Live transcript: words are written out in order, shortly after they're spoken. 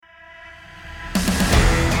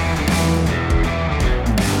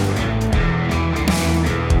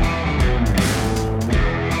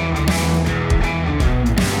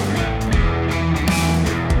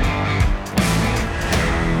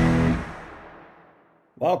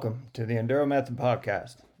Welcome to the Enduro Method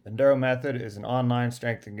podcast. The Enduro Method is an online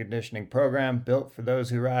strength and conditioning program built for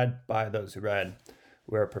those who ride by those who ride.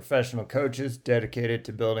 We are professional coaches dedicated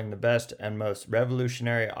to building the best and most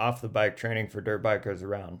revolutionary off-the-bike training for dirt bikers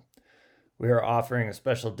around. We are offering a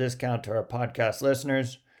special discount to our podcast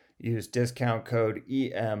listeners. Use discount code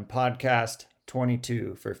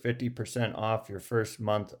EMPodcast22 for 50% off your first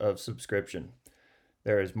month of subscription.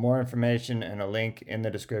 There is more information and a link in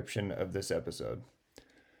the description of this episode.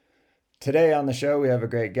 Today on the show, we have a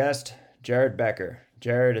great guest, Jared Becker.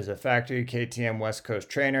 Jared is a factory KTM West Coast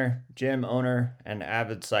trainer, gym owner, and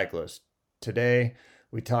avid cyclist. Today,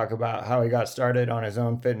 we talk about how he got started on his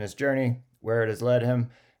own fitness journey, where it has led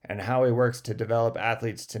him, and how he works to develop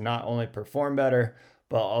athletes to not only perform better,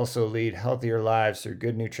 but also lead healthier lives through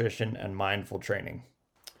good nutrition and mindful training.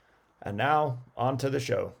 And now, on to the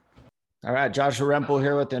show. All right, Joshua Rempel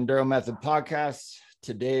here with the Enduro Method podcast.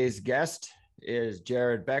 Today's guest is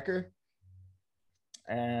Jared Becker,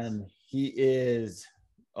 and he is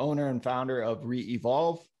owner and founder of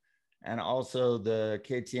Re-Evolve and also the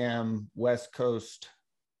KTM West Coast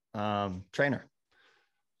trainer.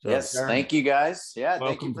 So, yes, Jared, thank you guys. Yeah,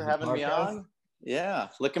 thank you for having me on. Yeah,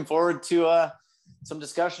 looking forward to some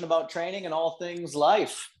discussion about training and all things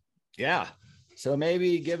life. Yeah. So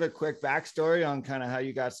maybe give a quick backstory on kind of how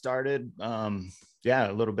you got started. A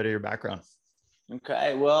little bit of your background.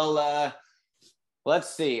 Okay. Well, let's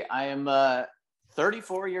see. I am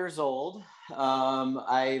 34 years old.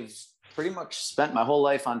 I've pretty much spent my whole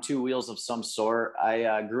life on two wheels of some sort.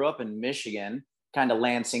 I grew up in Michigan, kind of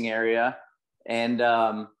Lansing area. And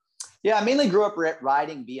I mainly grew up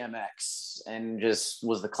riding BMX and just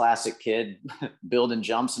was the classic kid building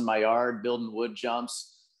jumps in my yard, building wood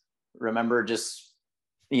jumps. Remember just,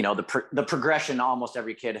 the progression almost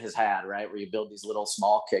every kid has had, right? Where you build these little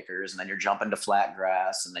small kickers and then you're jumping to flat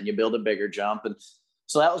grass and then you build a bigger jump. And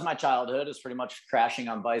so that was my childhood, is pretty much crashing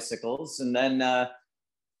on bicycles. And then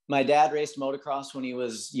my dad raced motocross when he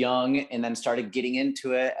was young and then started getting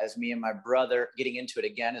into it as me and my brother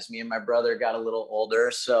got a little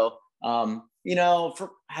older. So, I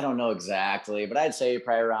don't know exactly, but I'd say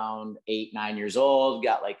probably around 8-9 years old,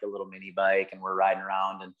 got like a little mini bike and we're riding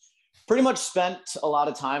around and pretty much spent a lot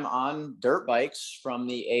of time on dirt bikes from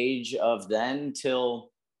the age of then till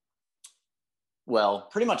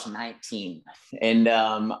pretty much 19. And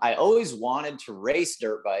I always wanted to race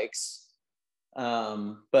dirt bikes,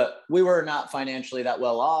 but we were not financially that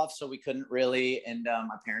well off, so we couldn't really. And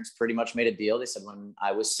my parents pretty much made a deal. They said when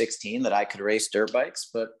I was 16 that I could race dirt bikes,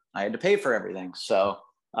 but I had to pay for everything. So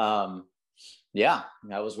I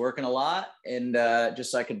was working a lot and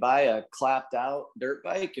just so I could buy a clapped out dirt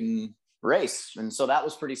bike and race. And so that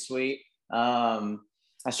was pretty sweet.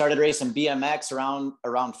 I started racing BMX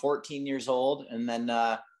around 14 years old, and then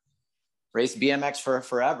raced BMX for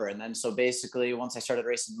forever. And then so basically once I started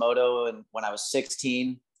racing moto, and when I was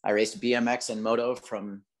 16, I raced BMX and moto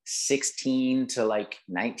from 16 to like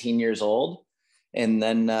 19 years old. And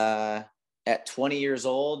then at 20 years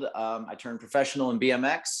old, I turned professional in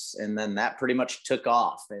BMX, and then that pretty much took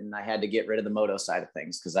off. And I had to get rid of the moto side of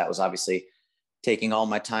things because that was obviously taking all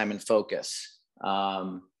my time and focus.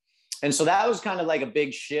 And so that was kind of like a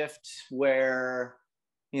big shift where,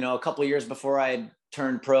 a couple of years before I had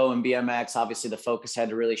turned pro in BMX, obviously the focus had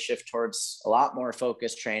to really shift towards a lot more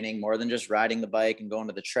focused training, more than just riding the bike and going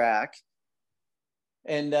to the track.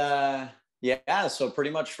 And so pretty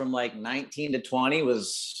much from like 19 to 20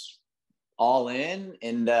 was all in,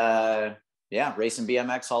 and racing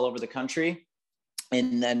BMX all over the country.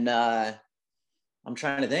 And then I'm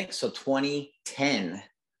trying to think. So 2010,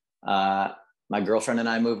 my girlfriend and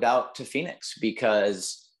I moved out to Phoenix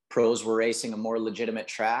because pros were racing a more legitimate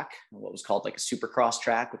track, what was called like a supercross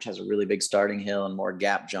track, which has a really big starting hill and more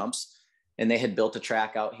gap jumps. And they had built a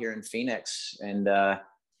track out here in Phoenix, and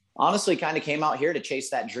honestly kind of came out here to chase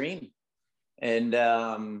that dream. And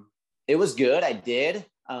it was good. I did.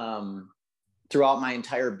 Throughout my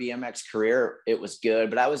entire BMX career, it was good,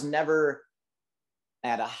 but I was never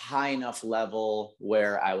at a high enough level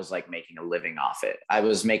where I was like making a living off it. I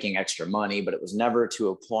was making extra money, but it was never to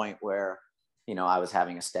a point where, I was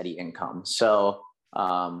having a steady income. So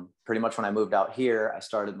pretty much when I moved out here, I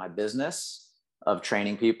started my business of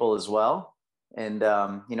training people as well. And,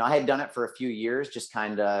 I had done it for a few years, just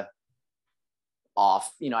kind of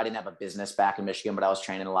off, I didn't have a business back in Michigan, but I was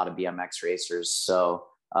training a lot of BMX racers. So,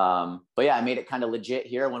 I made it kind of legit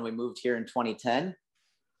here when we moved here in 2010.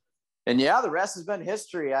 And the rest has been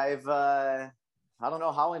history. I've, I don't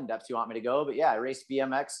know how in depth you want me to go, but I raced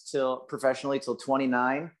BMX professionally till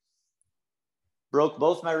 29, broke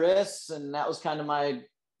both my wrists. And that was kind of my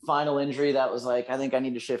final injury. That was like, I think I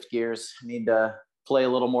need to shift gears. I need to play a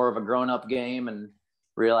little more of a grown-up game and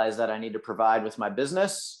realize that I need to provide with my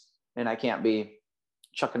business, and I can't be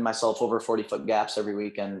chucking myself over 40-foot gaps every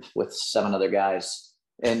weekend with 7 other guys.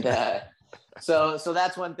 And so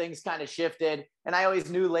that's when things kind of shifted. And I always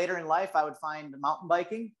knew later in life I would find mountain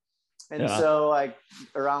biking. And so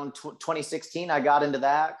around 2016, I got into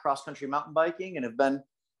that cross-country mountain biking and have been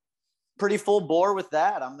pretty full bore with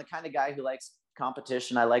that. I'm the kind of guy who likes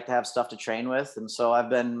competition. I like to have stuff to train with. And so I've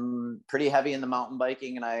been pretty heavy in the mountain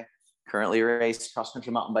biking, and I currently race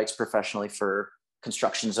cross-country mountain bikes professionally for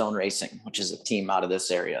Construction Zone Racing, which is a team out of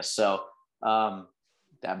this area. So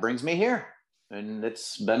that brings me here, and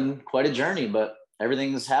it's been quite a journey, but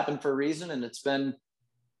everything's happened for a reason, and it's been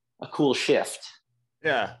a cool shift.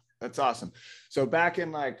 Yeah, that's awesome. So back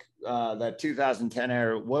in like that 2010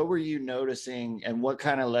 era, what were you noticing, and what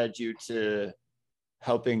kind of led you to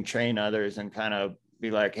helping train others and kind of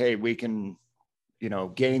be like, hey, we can, you know,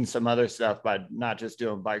 gain some other stuff by not just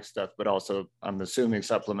doing bike stuff, but also, I'm assuming,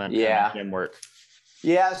 supplement and work.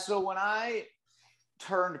 Yeah. So when I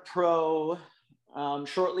turned pro,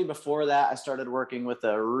 shortly before that, I started working with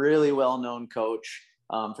a really well-known coach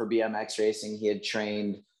for BMX racing. He had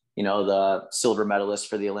trained, you know, the silver medalist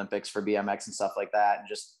for the Olympics for BMX and stuff like that, and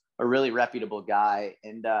just a really reputable guy.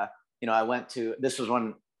 And, you know, this was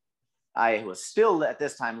when I was still at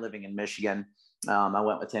this time living in Michigan. I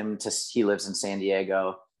went with him he lives in San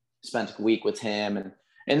Diego, spent a week with him.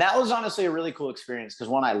 And that was honestly a really cool experience, because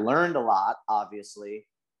one, I learned a lot, obviously.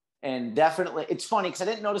 And definitely, it's funny because I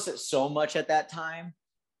didn't notice it so much at that time,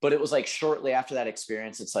 but it was like shortly after that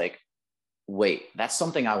experience, it's like, wait, that's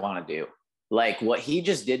something I want to do. Like what he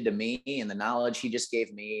just did to me and the knowledge he just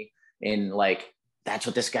gave me, and like, that's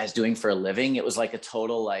what this guy's doing for a living. It was like a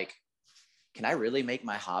total, like, can I really make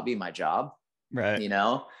my hobby my job? Right. You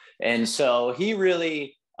know? And so he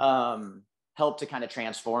really helped to kind of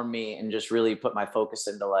transform me and just really put my focus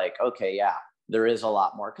into like, okay, yeah, there is a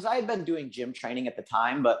lot more. Cause I had been doing gym training at the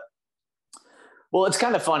time, but well, it's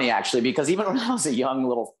kind of funny actually, because even when I was a young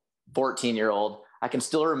little 14-year-old, I can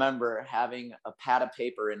still remember having a pad of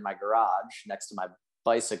paper in my garage next to my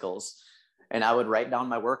bicycles. And I would write down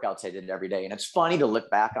my workouts I did every day. And it's funny to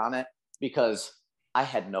look back on it, because I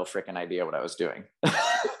had no freaking idea what I was doing.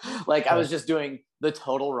 Like I was just doing the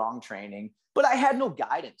total wrong training, but I had no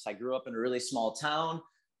guidance. I grew up in a really small town.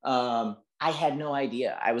 I had no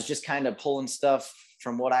idea. I was just kind of pulling stuff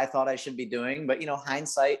from what I thought I should be doing, but you know,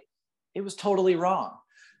 hindsight, it was totally wrong.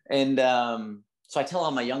 And so I tell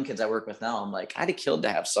all my young kids I work with now, I'm like, I'd have killed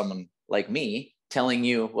to have someone like me telling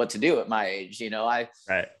you what to do at my age. You know, I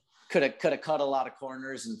could have cut a lot of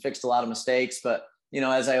corners and fixed a lot of mistakes, but you know,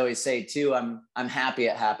 as I always say too, I'm happy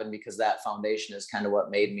it happened, because that foundation is kind of what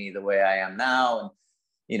made me the way I am now. And,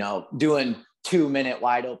 you know, doing 2-minute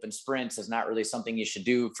wide open sprints is not really something you should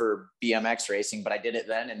do for BMX racing, but I did it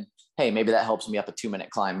then. And hey, maybe that helps me up a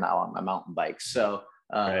 2-minute climb now on my mountain bike. So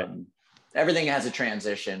everything has a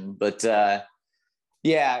transition, but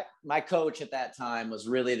yeah, my coach at that time was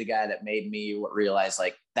really the guy that made me realize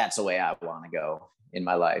like, that's the way I want to go in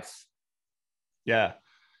my life. Yeah.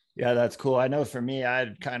 Yeah, that's cool. I know for me, I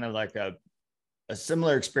had kind of like a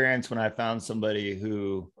similar experience when I found somebody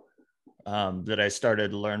who that I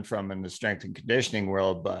started to learn from in the strength and conditioning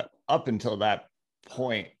world. But up until that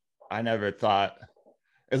point, I never thought,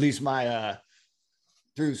 at least my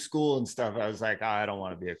through school and stuff, I was like, oh, I don't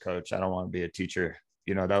want to be a coach. I don't want to be a teacher.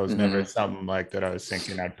 You know, that was never something like that I was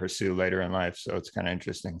thinking I'd pursue later in life. So it's kind of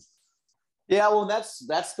interesting. Yeah, well,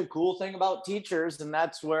 that's the cool thing about teachers, and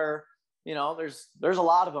that's where, you know, there's a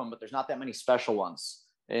lot of them, but there's not that many special ones.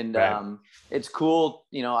 And it's cool.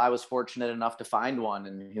 You know, I was fortunate enough to find one,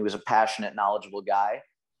 and he was a passionate, knowledgeable guy.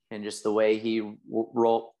 And just the way he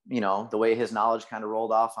rolled, you know, the way his knowledge kind of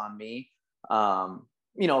rolled off on me.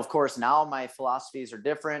 You know, of course, now my philosophies are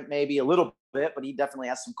different, maybe a little bit, but he definitely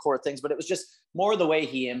has some core things. But it was just more the way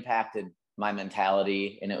he impacted my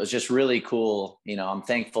mentality. And it was just really cool. You know, I'm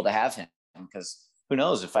thankful to have him, because who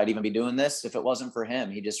knows if I'd even be doing this if it wasn't for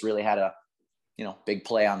him. He just really had a, you know, big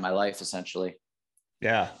play on my life, essentially.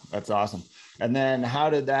 Yeah, that's awesome. And then how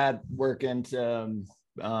did that work into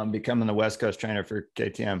becoming the West Coast trainer for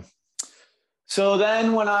KTM? So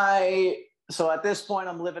then so at this point,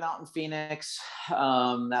 I'm living out in Phoenix.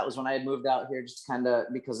 That was when I had moved out here, just kind of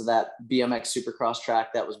because of that BMX Supercross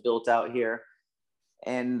track that was built out here.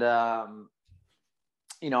 And,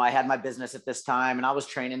 you know, I had my business at this time, and I was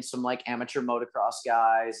training some like amateur motocross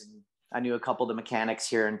guys, and I knew a couple of the mechanics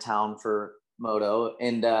here in town for moto.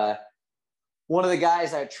 And one of the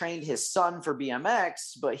guys, I trained his son for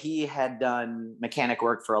BMX, but he had done mechanic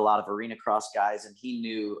work for a lot of arena cross guys, and he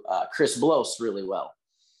knew Chris Bloss really well.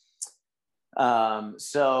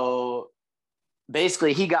 So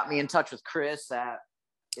basically he got me in touch with Chris at,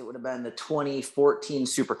 it would have been the 2014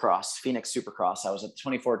 Supercross, Phoenix Supercross. I was at the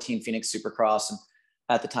 2014 Phoenix Supercross. And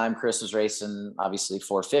at the time, Chris was racing obviously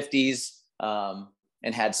 450s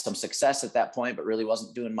and had some success at that point, but really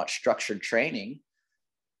wasn't doing much structured training.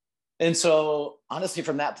 And so honestly,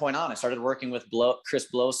 from that point on, I started working with Chris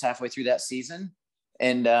Blows halfway through that season.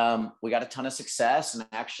 And we got a ton of success and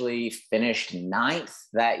actually finished 9th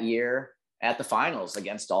that year at the finals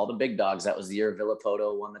against all the big dogs. That was the year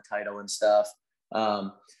Villapoto won the title and stuff.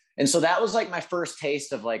 And so that was like my first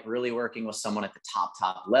taste of like really working with someone at the top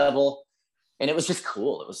level. And it was just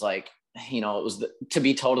cool. It was like, you know, it was to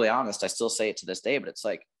be totally honest, I still say it to this day, but it's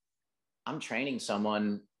like, I'm training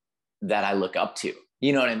someone that I look up to,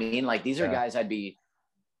 you know what I mean? Like these are guys I'd be,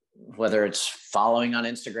 whether it's following on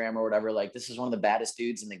Instagram or whatever, like this is one of the baddest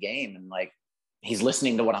dudes in the game. And like, he's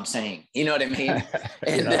listening to what I'm saying, you know what I mean?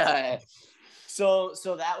 And, so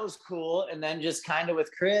that was cool. And then just kind of with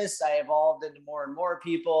Chris, I evolved into more and more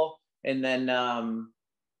people. And then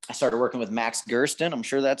I started working with Max Gersten. I'm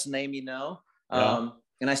sure that's a name you know.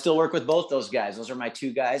 And I still work with both those guys. Those are my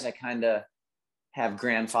two guys I kind of have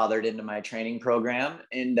grandfathered into my training program.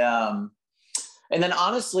 And then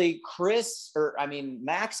honestly,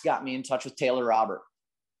 Max got me in touch with Taylor Robert,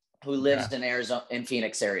 who lives in Arizona, in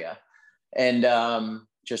Phoenix area. And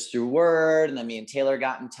just through word, and then me and Taylor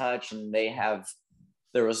got in touch, and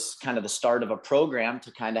there was kind of the start of a program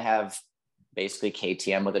to kind of have basically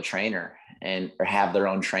KTM with a trainer or have their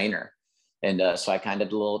own trainer. And so I kind of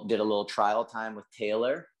did a little trial time with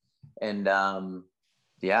Taylor, and the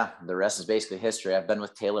rest is basically history. I've been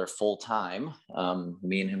with Taylor full time.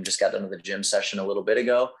 Me and him just got done with a gym session a little bit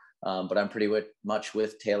ago, but I'm pretty much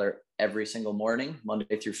with Taylor every single morning,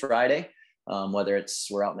 Monday through Friday. Whether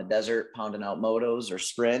we're out in the desert pounding out motos or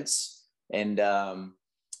sprints. And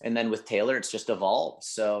then with Taylor, it's just evolved.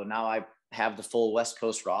 So now I have the full West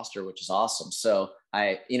Coast roster, which is awesome. So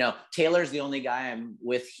Taylor's the only guy I'm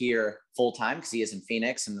with here full time because he is in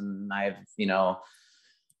Phoenix. And then I have,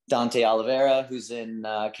 Dante Oliveira, who's in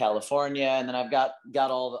California. And then I've got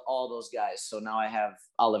all those guys. So now I have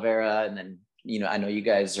Oliveira, and then, I know you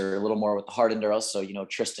guys are a little more with the hard enduro. So,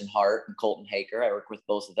 Tristan Hart and Colton Haker, I work with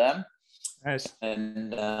both of them. Nice.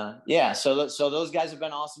 And so those guys have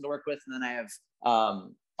been awesome to work with. And then I have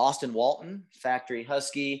Austin Walton, Factory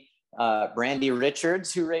Husky, Brandy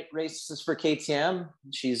Richards, who races for KTM.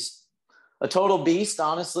 She's a total beast,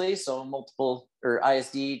 honestly. So multiple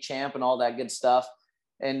ISD champ and all that good stuff.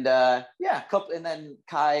 And and then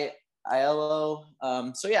Kai Aiello.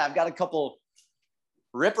 I've got a couple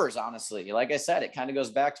rippers, honestly. Like I said, it kind of goes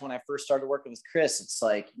back to when I first started working with Chris. It's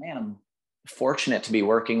like, man, I'm fortunate to be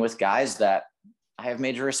working with guys that I have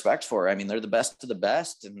major respect for. I mean, they're the best of the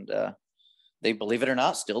best, and they, believe it or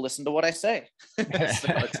not, still listen to what I say. So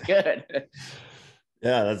it's good.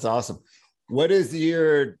 Yeah, that's awesome. What is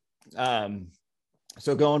your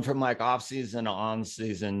so going from like off season to on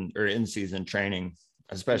season or in season training,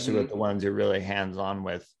 especially with the ones you're really hands-on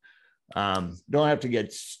with, don't have to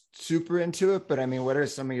get super into it, but I mean, what are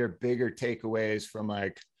some of your bigger takeaways from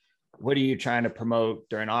like, what are you trying to promote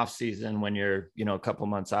during off season when you're, a couple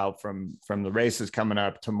months out from the races coming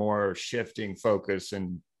up to more shifting focus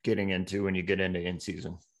and getting into when you get into in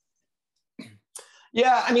season?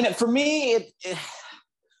 Yeah. I mean, for me,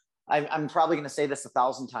 I'm probably going to say this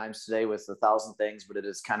 1,000 times today with 1,000 things, but it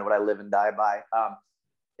is kind of what I live and die by.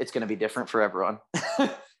 It's going to be different for everyone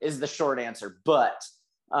is the short answer. But,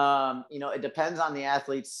 it depends on the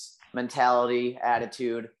athlete's mentality,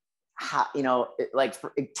 attitude.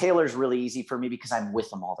 Taylor's really easy for me because I'm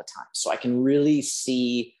with him all the time. So I can really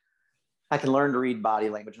I can learn to read body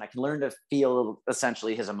language, and I can learn to feel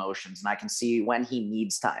essentially his emotions, and I can see when he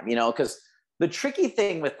needs time, because the tricky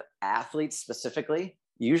thing with athletes specifically,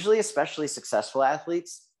 usually, especially successful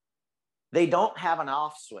athletes, they don't have an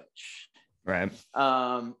off switch. Right.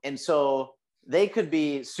 And so they could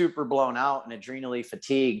be super blown out and adrenally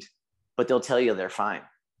fatigued, but they'll tell you they're fine.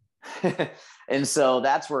 And so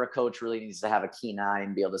that's where a coach really needs to have a keen eye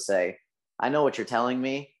and be able to say, I know what you're telling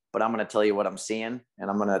me, but I'm going to tell you what I'm seeing. And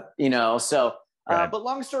I'm going to, right. But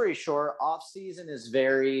long story short, off season is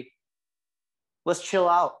very, let's chill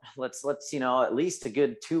out. Let's, at least a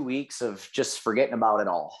good 2 weeks of just forgetting about it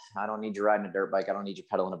all. I don't need you riding a dirt bike. I don't need you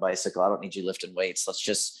pedaling a bicycle. I don't need you lifting weights. Let's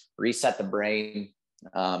just reset the brain,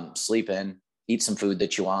 sleep in, eat some food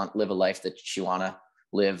that you want, live a life that you want to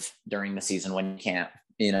live during the season when you can't,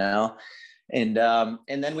 and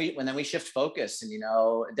then we shift focus, and,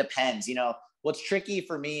 it depends, what's tricky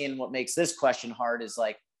for me and what makes this question hard is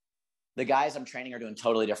like the guys I'm training are doing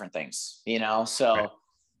totally different things, so,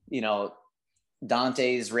 right.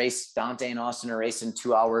 Dante and Austin are racing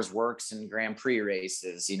 2 hours works and Grand Prix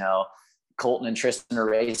races, you know, Colton and Tristan are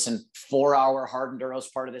racing 4-hour hard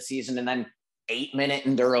enduros part of the season, and then 8-minute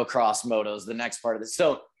enduro cross motos the next part of this.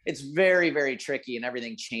 So it's very, very tricky, and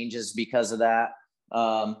everything changes because of that.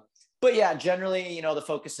 But yeah, generally, you know, the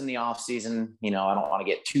focus in the off season, you know, I don't want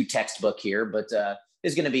to get too textbook here, but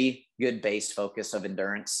is going to be good base focus of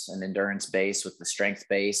endurance and endurance base with the strength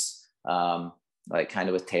base. Like kind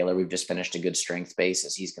of with Taylor, we've just finished a good strength base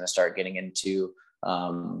as he's going to start getting into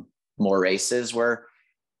more races where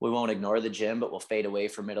we won't ignore the gym, but we'll fade away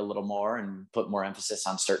from it a little more and put more emphasis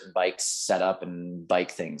on certain bikes setup and bike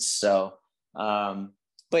things. So, but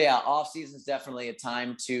yeah, off season is definitely a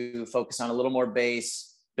time to focus on a little more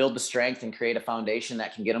base, build the strength, and create a foundation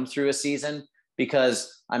that can get them through a season,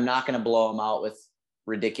 because I'm not going to blow them out with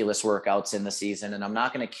ridiculous workouts in the season. And I'm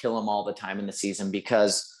not going to kill them all the time in the season,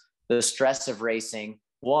 because the stress of racing,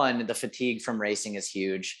 one, the fatigue from racing is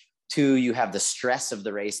huge. Two, you have the stress of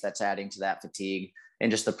the race that's adding to that fatigue and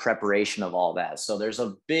just the preparation of all that. So there's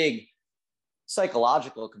a big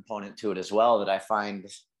psychological component to it as well that I find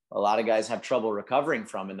a lot of guys have trouble recovering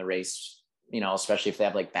from in the race, you know, especially if they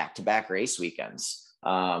have like back-to-back race weekends.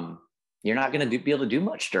 You're not going to be able to do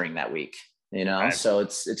much during that week, you know? Right. So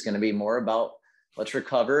it's going to be more about let's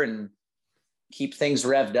recover and keep things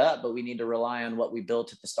revved up, but we need to rely on what we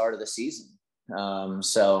built at the start of the season.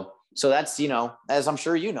 So that's, you know, as I'm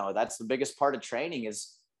sure you know, that's the biggest part of training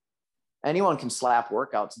is anyone can slap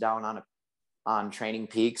workouts down on Training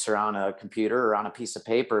Peaks or on a computer or on a piece of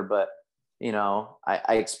paper. But, you know,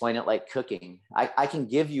 I explain it like cooking. I can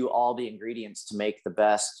give you all the ingredients to make the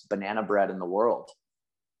best banana bread in the world.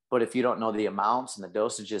 But if you don't know the amounts and the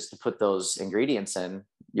dosages to put those ingredients in,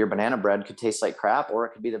 your banana bread could taste like crap, or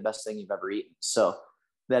it could be the best thing you've ever eaten. So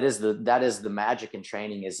that is the magic in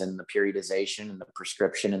training, is in the periodization and the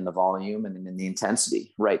prescription and the volume and in the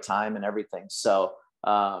intensity, right time and everything. So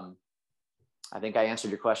I think I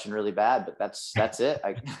answered your question really bad, but that's it.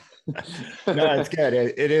 No, it's good.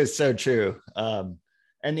 It is so true.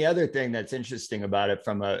 And the other thing that's interesting about it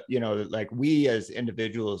from a, you know, like we as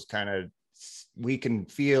individuals we can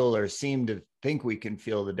feel or seem to think we can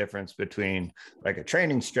feel the difference between like a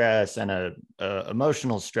training stress and a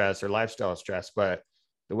emotional stress or lifestyle stress, but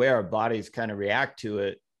the way our bodies kind of react to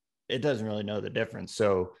it, it doesn't really know the difference.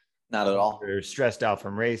 So not at all. They're stressed out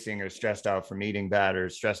from racing or stressed out from eating bad or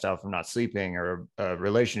stressed out from not sleeping or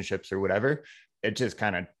relationships or whatever. It just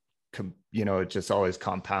kind of, you know, it just always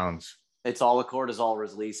compounds. It's all a cortisol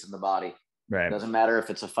release in the body. Right. It doesn't matter if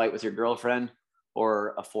it's a fight with your girlfriend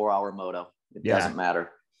or a 4-hour moto. It doesn't matter.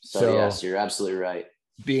 So yes, you're absolutely right.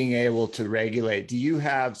 Being able to regulate. Do you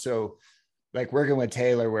have, so like working with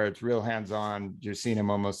Taylor where it's real hands-on, you're seeing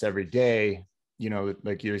him almost every day, you know,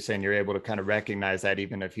 like you were saying, you're able to kind of recognize that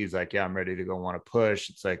even if he's like, yeah, I'm ready to go, want to push.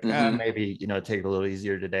 It's like, maybe, you know, take it a little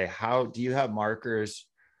easier today. How do you have markers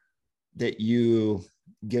that you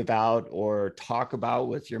give out or talk about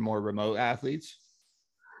with your more remote athletes?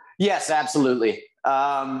 Yes, absolutely.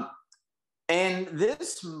 And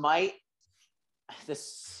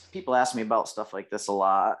people ask me about stuff like this a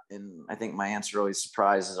lot, and I think my answer always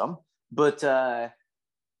surprises them. But,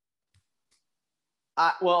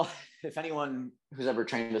 well, if anyone who's ever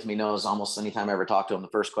trained with me knows, almost anytime I ever talk to them, the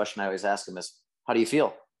first question I always ask them is, how do you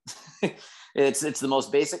feel? It's the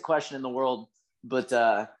most basic question in the world. But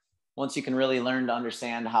once you can really learn to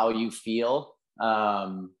understand how you feel,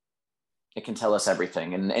 it can tell us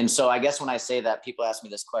everything. And so I guess when I say that, people ask me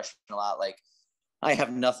this question a lot, like, I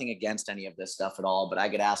have nothing against any of this stuff at all, but I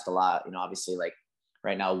get asked a lot, you know, obviously like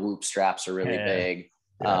right now, Whoop straps are really big.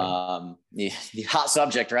 Yeah. The hot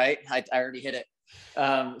subject, right? I already hit it.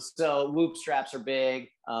 So Whoop straps are big.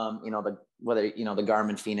 You know, the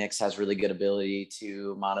Garmin Phoenix has really good ability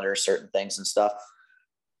to monitor certain things and stuff.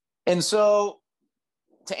 And so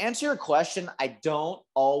to answer your question, I don't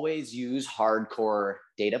always use hardcore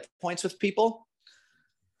data points with people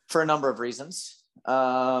for a number of reasons.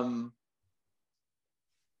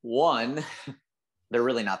 One, they're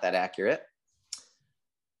really not that accurate.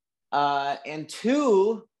 And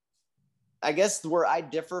two, I guess where I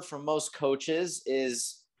differ from most coaches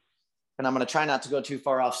is, and I'm going to try not to go too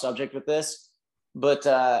far off subject with this, but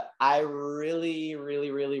I really, really,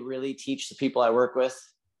 really, really teach the people I work with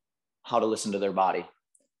how to listen to their body.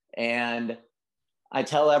 And I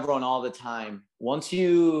tell everyone all the time, once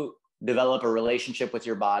you develop a relationship with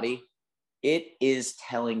your body, it is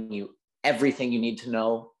telling you everything you need to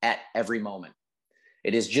know at every moment.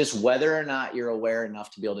 It is just whether or not you're aware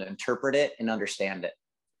enough to be able to interpret it and understand it.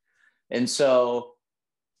 And so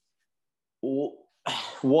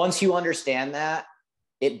once you understand that,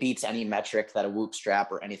 it beats any metric that a Whoop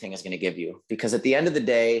strap or anything is going to give you. Because at the end of the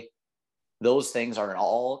day, those things are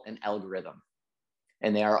all an algorithm,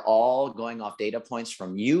 and they are all going off data points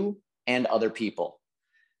from you and other people.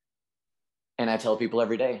 And I tell people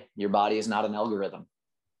every day, your body is not an algorithm.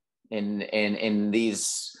 In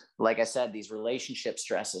these, like I said, these relationship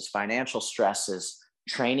stresses, financial stresses,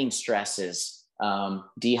 training stresses,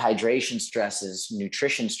 dehydration stresses,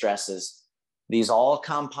 nutrition stresses, these all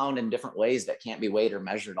compound in different ways that can't be weighed or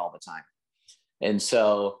measured all the time. And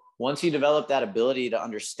so once you develop that ability to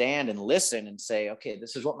understand and listen and say, okay,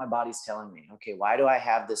 this is what my body's telling me. Okay, why do I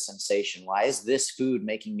have this sensation? Why is this food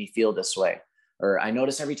making me feel this way? Or I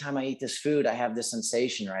notice every time I eat this food, I have this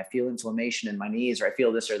sensation, or I feel inflammation in my knees, or I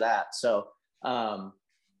feel this or that. So to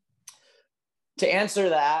answer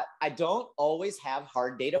that, I don't always have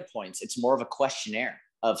hard data points. It's more of a questionnaire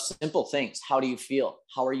of simple things. How do you feel?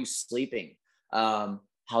 How are you sleeping?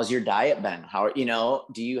 How's your diet been?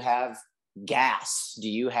 Do you have gas? Do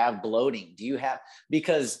you have bloating?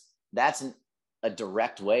 Because that's a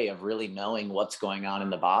direct way of really knowing what's going on in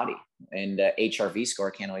the body. And HRV score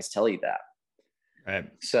can't always tell you that. Right.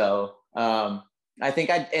 So I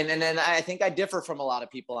think I think I differ from a lot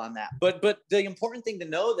of people on that. But the important thing to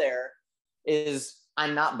know there is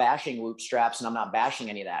I'm not bashing Whoop straps, and I'm not bashing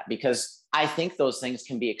any of that, because I think those things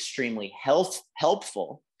can be extremely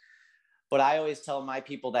helpful. But I always tell my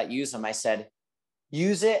people that use them, I said,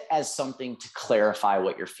 use it as something to clarify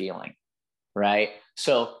what you're feeling, right?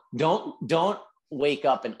 So don't wake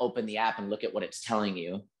up and open the app and look at what it's telling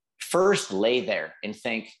you. First, lay there and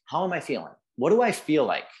think, how am I feeling? What do I feel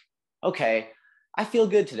like? Okay, I feel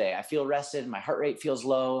good today. I feel rested. My heart rate feels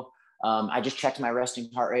low. I just checked my resting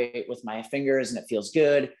heart rate with my fingers and it feels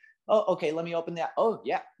good. Oh, okay, let me open that. Oh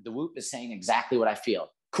yeah, the Whoop is saying exactly what I feel.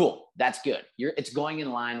 Cool, that's good. It's going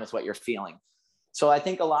in line with what you're feeling. So I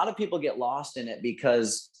think a lot of people get lost in it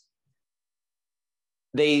because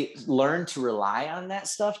they learn to rely on that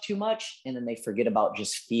stuff too much, and then they forget about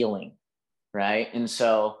just feeling, right? And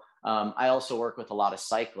so I also work with a lot of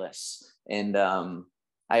cyclists, and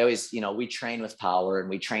I always, we train with power and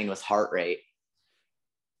we train with heart rate.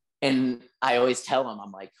 And I always tell them,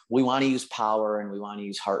 I'm like, we want to use power and we want to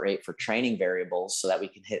use heart rate for training variables so that we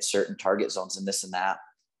can hit certain target zones and this and that.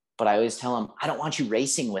 But I always tell them, I don't want you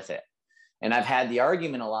racing with it. And I've had the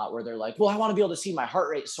argument a lot where they're like, well, I want to be able to see my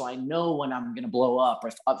heart rate so I know when I'm going to blow up. Or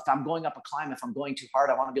if I'm going up a climb, if I'm going too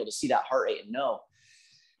hard, I want to be able to see that heart rate and know.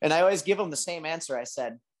 And I always give them the same answer. I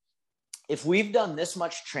said, if we've done this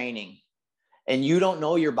much training and you don't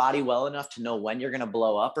know your body well enough to know when you're going to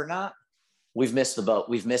blow up or not, we've missed the boat.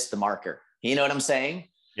 We've missed the marker. You know what I'm saying?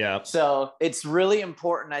 Yeah. So it's really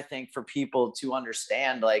important, I think, for people to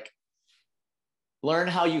understand, like, learn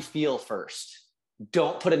how you feel first.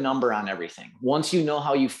 Don't put a number on everything. Once you know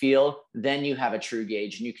how you feel, then you have a true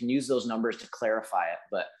gauge and you can use those numbers to clarify it.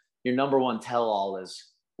 But your number one tell all is,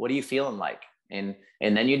 what are you feeling like? And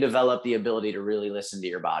then you develop the ability to really listen to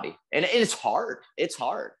your body. And it's hard. It's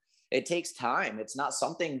hard. It takes time. It's not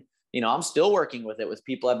something, I'm still working with it with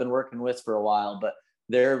people I've been working with for a while, but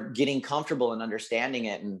they're getting comfortable and understanding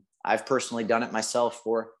it. And I've personally done it myself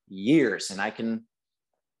for years, and I can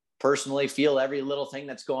personally feel every little thing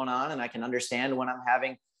that's going on, and I can understand when I'm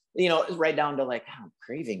having, right down to like, I'm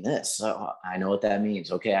craving this. So I know what that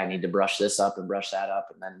means. Okay, I need to brush this up and brush that up,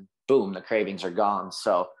 and then boom, the cravings are gone.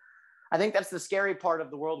 So I think that's the scary part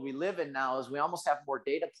of the world we live in now, is we almost have more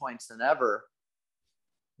data points than ever,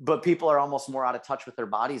 but people are almost more out of touch with their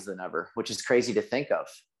bodies than ever, which is crazy to think of.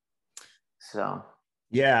 So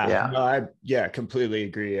yeah. No, I completely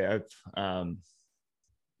agree. I've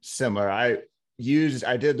similar. I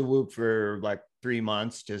did the Whoop for like 3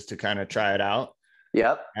 months just to kind of try it out.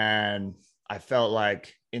 Yep. And I felt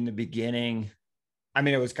like in the beginning, I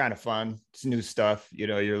mean, it was kind of fun. It's new stuff,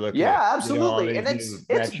 you're looking at, absolutely. And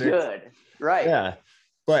it's good. Right. Yeah.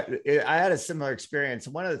 But I had a similar experience.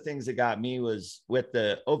 One of the things that got me was with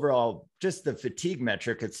the overall, just the fatigue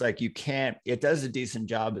metric. It's like, it does a decent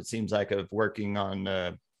job, it seems like, of working on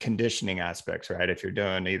the conditioning aspects, right? If you're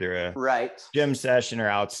doing either a gym session or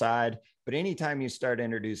outside. But anytime you start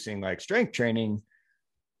introducing like strength training,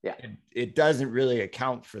 it doesn't really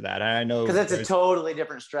account for that. And I know because it's a totally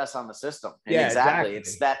different stress on the system. And exactly.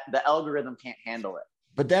 It's that the algorithm can't handle it.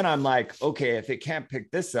 But then I'm like, okay, if it can't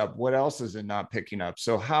pick this up, what else is it not picking up?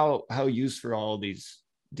 So how useful all these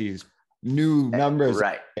new numbers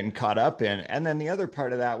and caught up in? And then the other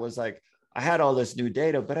part of that was like, I had all this new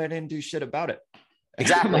data, but I didn't do shit about it.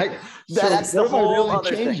 Exactly. That's the whole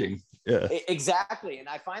other changing thing. Yeah. Exactly. And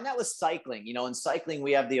I find that with cycling, in cycling,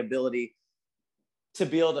 we have the ability, to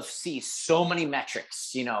be able to see so many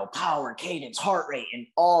metrics, you know, power, cadence, heart rate, and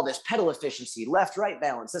all this pedal efficiency, left, right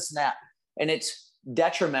balance, this and that. And it's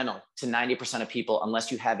detrimental to 90% of people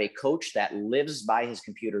unless you have a coach that lives by his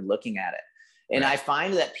computer looking at it. And I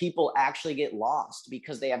find that people actually get lost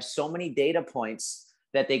because they have so many data points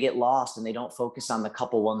that they get lost and they don't focus on the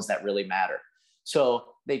couple ones that really matter. So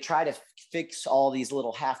they try to fix all these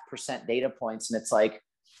little 0.5% data points. And it's like,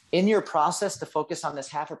 in your process to focus on this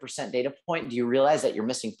 0.5% data point, do you realize that you're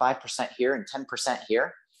missing 5% here and 10%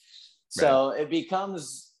 here? So it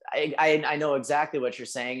becomes, I know exactly what you're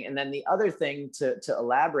saying. And then the other thing to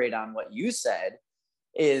elaborate on what you said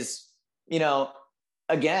is, you know,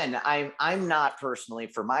 again, I'm not personally,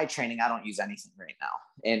 for my training, I don't use anything right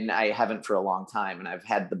now. And I haven't for a long time. And I've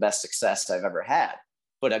had the best success I've ever had.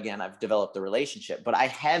 But again, I've developed a relationship, but I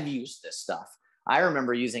have used this stuff. I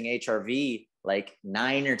remember using HRV like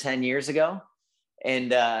 9 or 10 years ago.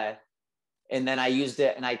 And then I used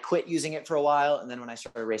it and I quit using it for a while. And then when I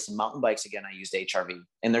started racing mountain bikes again, I used HRV.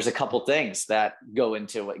 And there's a couple things that go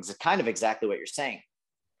into what kind of exactly what you're saying.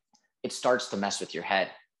 It starts to mess with your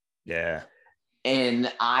head. Yeah.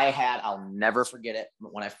 And I'll never forget it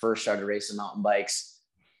when I first started racing mountain bikes.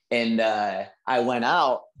 And I went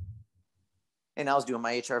out and I was doing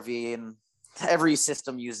my HRV, and every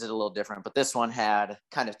system used it a little different, but this one had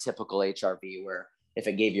kind of typical HRV where if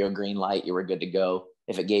it gave you a green light, you were good to go.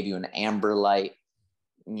 If it gave you an amber light,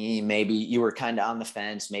 maybe you were kind of on the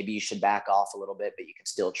fence. Maybe you should back off a little bit, but you could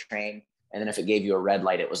still train. And then if it gave you a red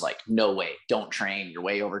light, it was like, no way, don't train. You're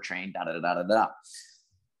way overtrained, da, da, da, da, da.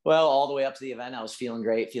 Well, all the way up to the event, I was feeling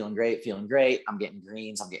great. I'm getting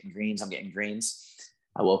greens.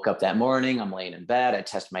 I woke up that morning, I'm laying in bed, I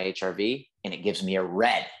test my HRV and it gives me a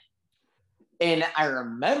red. And I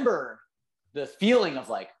remember the feeling of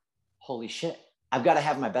like, holy shit, I've got to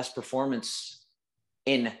have my best performance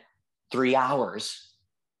in 3 hours.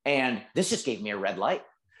 And this just gave me a red light.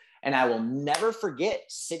 And I will never forget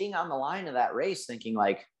sitting on the line of that race thinking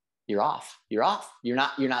like, you're off. You're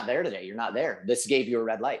not there today. You're not there. This gave you a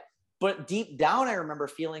red light. But deep down, I remember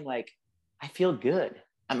feeling like I feel good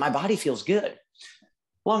and my body feels good.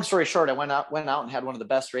 Long story short, I went out and had one of the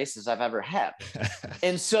best races I've ever had.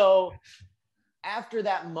 And so after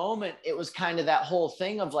that moment, it was kind of that whole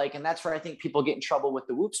thing of like, and that's where I think people get in trouble with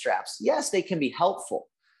the whoop straps. Yes, they can be helpful,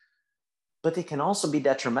 but they can also be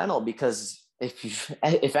detrimental because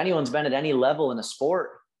if anyone's been at any level in a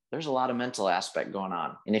sport, there's a lot of mental aspect going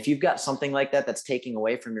on. And if you've got something like that, that's taking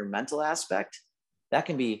away from your mental aspect, that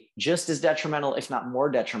can be just as detrimental, if not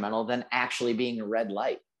more detrimental than actually being a red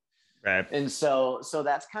light. Right. And so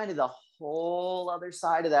that's kind of the whole other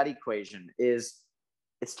side of that equation is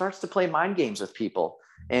it starts to play mind games with people.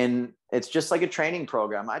 And it's just like a training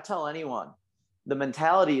program. I tell anyone, the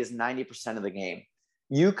mentality is 90% of the game.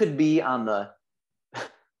 You could be on the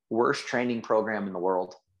worst training program in the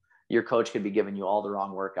world. Your coach could be giving you all the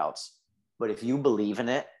wrong workouts. But if you believe in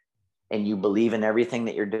it and you believe in everything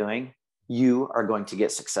that you're doing, you are going to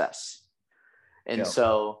get success. And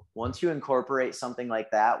so once you incorporate something like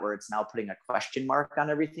that, where it's now putting a question mark on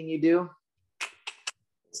everything you do,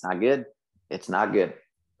 it's not good. It's not good.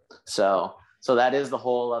 So that is the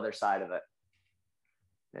whole other side of it.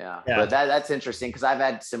 Yeah. But that's interesting because I've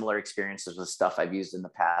had similar experiences with stuff I've used in the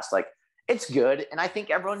past. Like it's good. And I think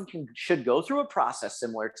everyone should go through a process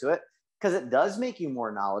similar to it because it does make you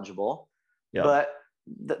more knowledgeable. Yep. But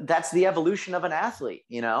that's the evolution of an athlete.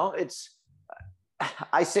 You know,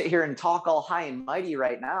 I sit here and talk all high and mighty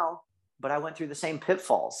right now, but I went through the same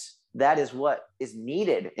pitfalls. That is what is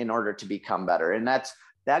needed in order to become better. And that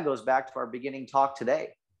goes back to our beginning talk today.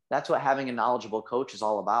 That's what having a knowledgeable coach is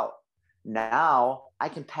all about. Now I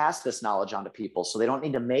can pass this knowledge on to people so they don't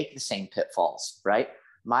need to make the same pitfalls, right?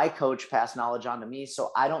 My coach passed knowledge on to me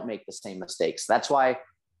so I don't make the same mistakes. That's why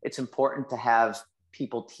it's important to have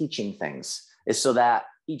people teaching things, is so that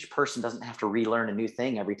each person doesn't have to relearn a new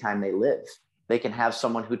thing every time they live. They can have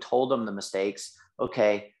someone who told them the mistakes.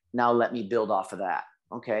 Okay, now let me build off of that.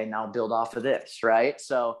 Okay, now build off of this, right?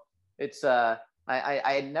 So it's, I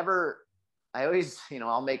always, you know,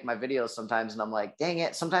 I'll make my videos sometimes and I'm like, dang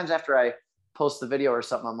it. Sometimes after I post the video or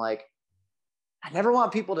something, I'm like, I never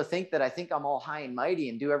want people to think that I think I'm all high and mighty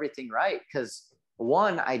and do everything right. Because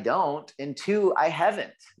one, I don't. And two, I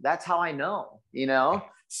haven't. That's how I know, you know?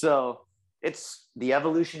 So it's the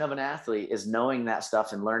evolution of an athlete is knowing that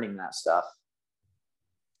stuff and learning that stuff.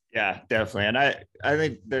 Yeah, definitely. And I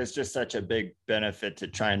think there's just such a big benefit to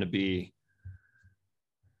trying to be,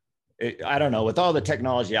 I don't know, with all the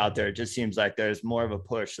technology out there, it just seems like there's more of a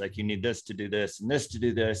push. Like you need this to do this and this to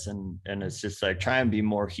do this. And it's just like, try and be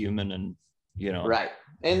more human and, you know. Right.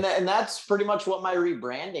 And that's pretty much what my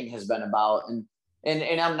rebranding has been about. And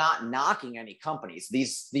And I'm not knocking any companies.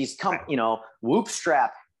 You know, Whoop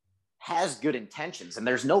Strap has good intentions and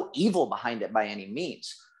there's no evil behind it by any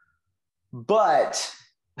means. But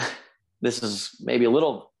this is maybe a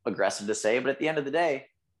little aggressive to say, but at the end of the day,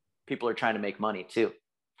 people are trying to make money too.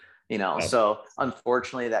 You know, so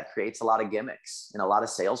unfortunately that creates a lot of gimmicks and a lot of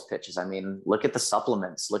sales pitches. I mean, look at the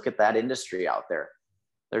supplements, look at that industry out there.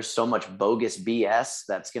 There's so much bogus BS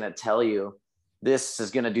that's going to tell you this is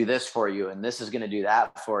going to do this for you and this is going to do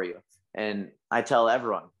that for you. And I tell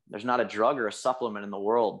everyone, there's not a drug or a supplement in the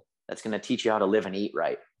world that's going to teach you how to live and eat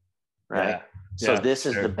right. Right. Yeah. So this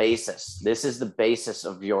is the basis. This is the basis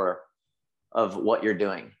of what you're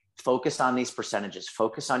doing. Focus on these percentages,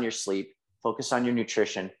 focus on your sleep, focus on your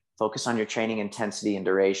nutrition, focus on your training intensity and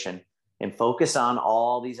duration, and focus on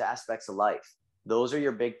all these aspects of life. Those are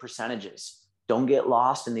your big percentages. Don't get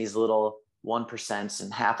lost in these little 1%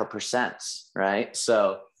 and 0.5%, right?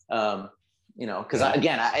 So, you know, because I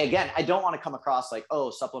don't want to come across like,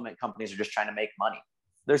 oh, supplement companies are just trying to make money.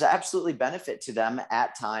 There's absolutely benefit to them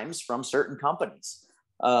at times from certain companies.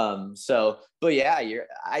 But yeah,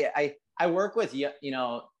 I work with, you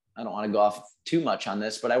know, I don't want to go off too much on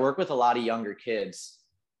this, but I work with a lot of younger kids.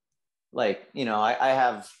 Like, you know, I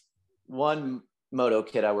have one moto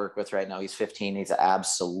kid I work with right now. He's 15. He's an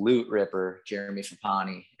absolute ripper, Jeremy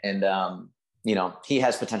Fapani. And, you know, he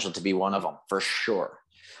has potential to be one of them for sure.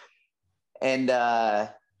 And,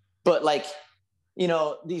 but like, you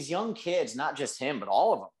know, these young kids, not just him, but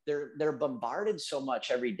all of them, they're bombarded so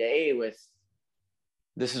much every day with,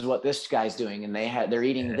 this is what this guy's doing. And they're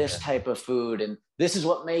eating this type of food. And this is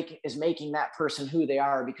what is making that person who they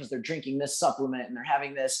are because they're drinking this supplement and they're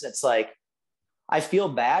having this. It's like, I feel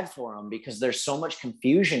bad for them because there's so much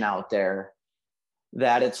confusion out there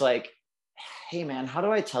that it's like, hey man, how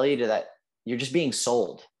do I tell you that you're just being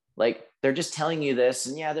sold? Like they're just telling you this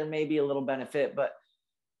and yeah, there may be a little benefit, but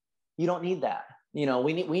you don't need that. You know,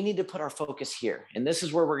 we need to put our focus here and this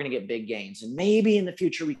is where we're going to get big gains. And maybe in the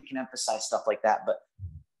future we can emphasize stuff like that, but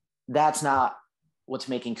that's not what's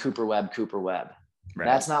making Cooper Webb. Right.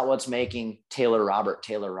 That's not what's making Taylor Robert.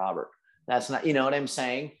 That's not, you know what I'm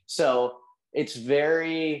saying? So it's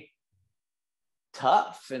very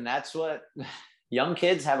tough. And that's what young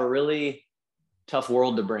kids have a really tough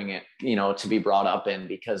world to bring it, you know, to be brought up in,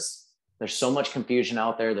 because there's so much confusion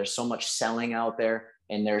out there. There's so much selling out there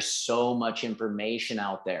and there's so much information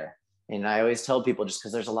out there. And I always tell people just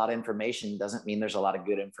because there's a lot of information doesn't mean there's a lot of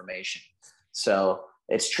good information. So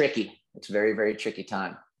it's tricky. It's very, very tricky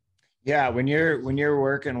time. Yeah. When you're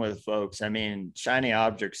working with folks, I mean, shiny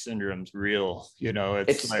object syndrome's real, you know,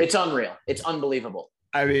 it's unreal. It's unbelievable.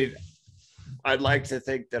 I mean, I'd like to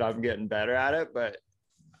think that I'm getting better at it, but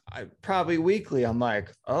I probably weekly, I'm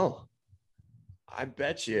like, oh, I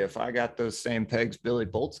bet you if I got those same pegs Billy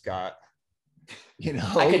Bolt's got, you know,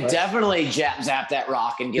 I could definitely zap that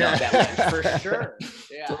rock and get on that ledge for sure.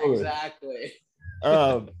 Yeah, totally. Exactly.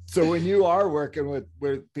 So when you are working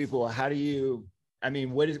with people, how do you, I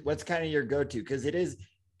mean, what's kind of your go-to? Because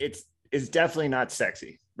it's definitely not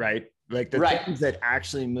sexy, right? Like the things that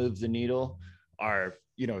actually move the needle are,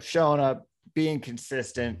 you know, showing up, being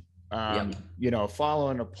consistent, you know,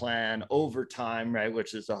 following a plan over time, right?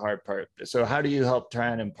 Which is the hard part. So how do you help try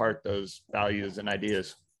and impart those values and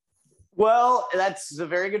ideas? Well, that's a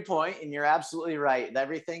very good point. And you're absolutely right.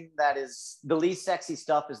 Everything that is the least sexy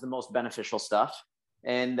stuff is the most beneficial stuff.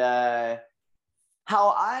 And how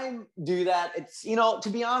I do that, it's, you know, to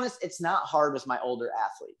be honest, it's not hard with my older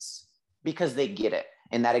athletes because they get it.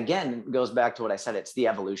 And that, again, goes back to what I said. It's the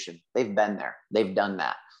evolution. They've been there. They've done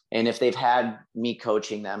that. And if they've had me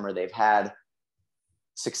coaching them or they've had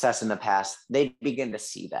success in the past, they begin to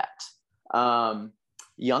see that.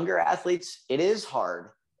 Younger athletes, it is hard.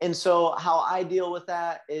 And so how I deal with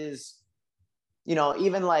that is, you know,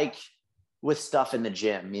 even like with stuff in the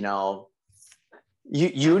gym, you know,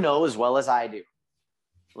 you know as well as I do,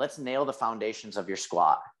 let's nail the foundations of your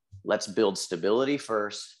squat. Let's build stability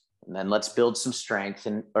first, and then let's build some strength,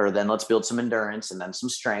 then let's build some endurance and then some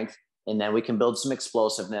strength. And then we can build some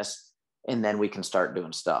explosiveness and then we can start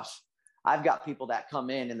doing stuff. I've got people that come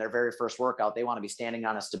in their very first workout, they want to be standing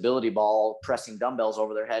on a stability ball, pressing dumbbells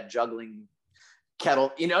over their head, juggling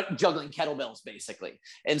kettlebells basically.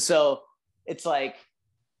 And so it's like,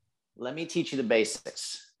 let me teach you the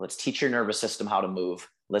basics. Let's teach your nervous system how to move.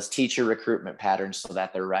 Let's teach your recruitment patterns so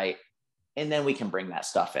that they're right. And then we can bring that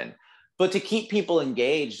stuff in. But to keep people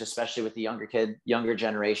engaged, especially with the younger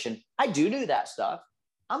generation, I do that stuff.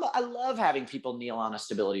 I love having people kneel on a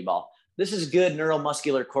stability ball. This is good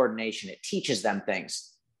neuromuscular coordination. It teaches them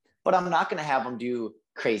things, but I'm not going to have them do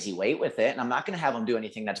crazy weight with it. And I'm not going to have them do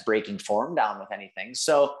anything that's breaking form down with anything.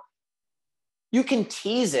 So you can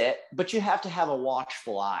tease it, but you have to have a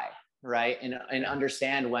watchful eye, right? And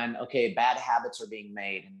understand when, okay, bad habits are being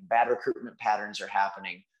made and bad recruitment patterns are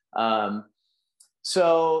happening.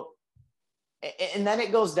 So, and then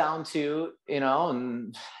it goes down to,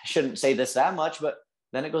 and I shouldn't say this that much, but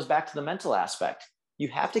then it goes back to the mental aspect. You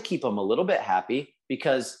have to keep them a little bit happy,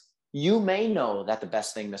 because you may know that the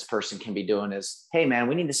best thing this person can be doing is, hey man,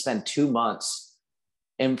 we need to spend 2 months,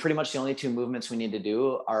 and pretty much the only 2 movements we need to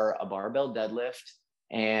do are a barbell deadlift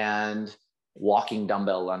and walking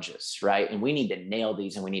dumbbell lunges, right? And we need to nail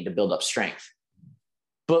these, and we need to build up strength.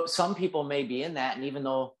 But some people may be in that, and even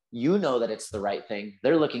though you know that it's the right thing,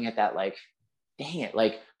 they're looking at that like, dang it,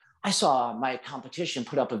 like I saw my competition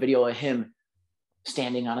put up a video of him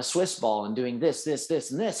standing on a Swiss ball and doing this, and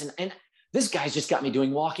this, and this guy's just got me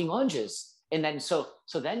doing walking lunges. And then so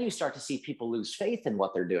then you start to see people lose faith in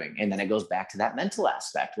what they're doing. And then it goes back to that mental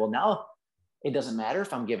aspect. Well, now it doesn't matter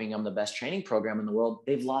if I'm giving them the best training program in the world.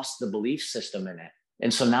 They've lost the belief system in it.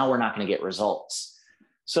 And so now we're not going to get results.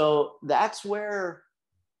 So that's where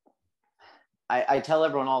I tell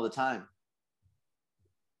everyone all the time,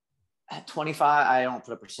 at 25, I don't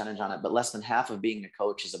put a percentage on it, but less than half of being a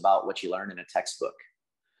coach is about what you learn in a textbook.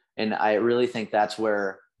 And I really think that's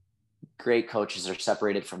where great coaches are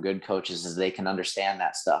separated from good coaches, is they can understand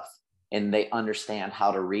that stuff, and they understand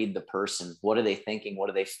how to read the person. What are they thinking? What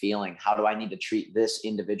are they feeling? How do I need to treat this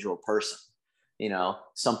individual person?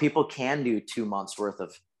 Some people can do 2 months worth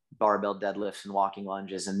of barbell deadlifts and walking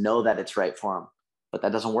lunges and know that it's right for them, but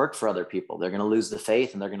that doesn't work for other people. They're going to lose the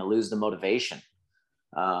faith, and they're going to lose the motivation.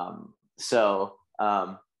 The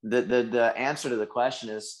answer to the question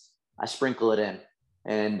is I sprinkle it in,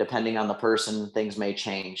 and depending on the person, things may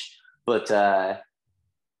change. But I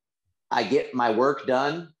get my work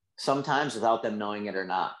done sometimes without them knowing it or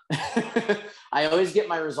not. I always get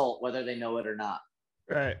my result, whether they know it or not.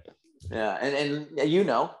 Right. Yeah. And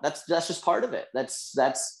that's just part of it.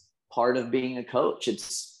 That's part of being a coach.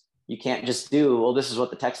 You can't just do, well, this is what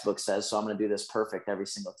the textbook says, so I'm going to do this perfect every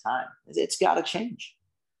single time. It's got to change.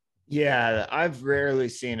 Yeah. I've rarely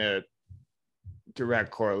seen a direct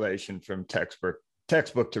correlation from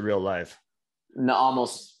textbook to real life. No,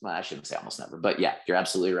 I shouldn't say almost never, but yeah, you're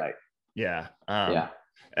absolutely right. Yeah. Yeah.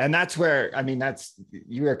 And that's where,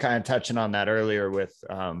 you were kind of touching on that earlier with,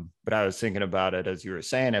 but I was thinking about it as you were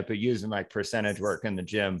saying it, but using like percentage work in the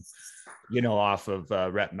gym, off of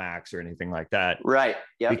rep max or anything like that. Right.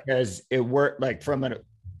 Yeah. Because it worked like I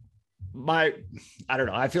don't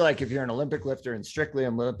know. I feel like if you're an Olympic lifter and strictly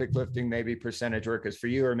Olympic lifting, maybe percentage work is for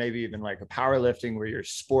you, or maybe even like a powerlifting where your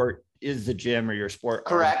sport is the gym or your sport.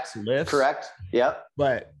 Correct. Yep.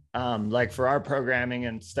 But like for our programming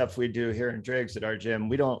and stuff we do here in Driggs at our gym,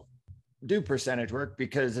 we don't do percentage work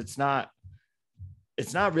because it's not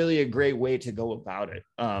really a great way to go about it.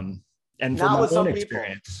 And from my own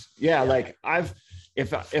experience, like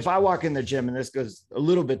if I walk in the gym, and this goes a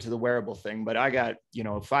little bit to the wearable thing, but I got,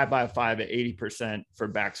 5x5 at 80% for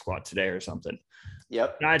back squat today or something.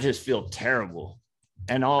 Yep. And I just feel terrible.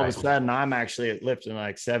 And all of a sudden I'm actually lifting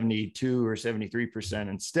like 72 or 73%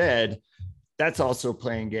 instead. That's also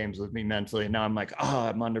playing games with me mentally. Now I'm like,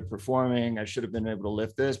 I'm underperforming. I should have been able to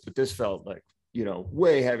lift this, but this felt like,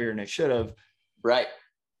 way heavier than it should have. Right.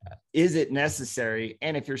 Is it necessary?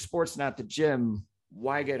 And if your sport's not the gym,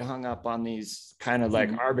 why get hung up on these kind of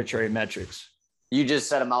like arbitrary metrics? You just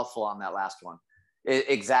said a mouthful on that last one.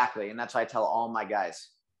 Exactly. And that's why I tell all my guys,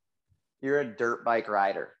 you're a dirt bike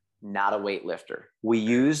rider, not a weightlifter. We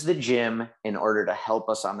use the gym in order to help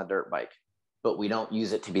us on the dirt bike, but we don't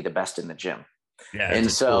use it to be the best in the gym. Yeah. And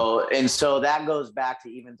so that goes back to,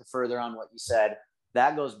 even to further on what you said,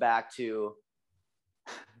 that goes back to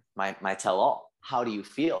my tell all. How do you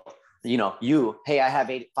feel? Hey, I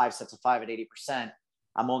have 5 sets of 5 at 80%.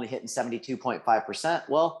 I'm only hitting 72.5%.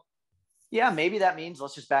 Well, yeah, maybe that means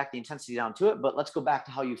let's just back the intensity down to it, but let's go back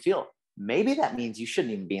to how you feel. Maybe that means you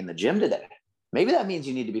shouldn't even be in the gym today. Maybe that means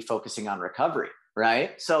you need to be focusing on recovery,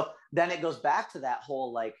 right? So then it goes back to that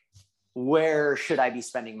whole, like, where should I be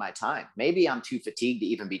spending my time? Maybe I'm too fatigued to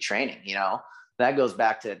even be training, that goes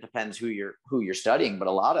back to, it depends who you're studying,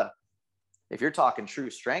 but if you're talking true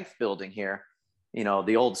strength building here,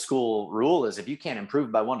 the old school rule is if you can't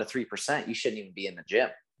improve by 1 to 3%, you shouldn't even be in the gym.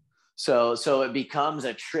 So it becomes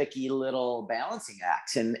a tricky little balancing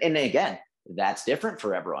act. And again, that's different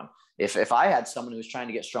for everyone. If I had someone who was trying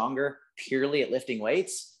to get stronger purely at lifting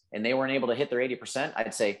weights and they weren't able to hit their 80%,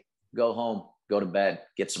 I'd say, go home, go to bed,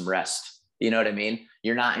 get some rest. You know what I mean?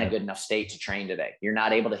 You're not in a good enough state to train today. You're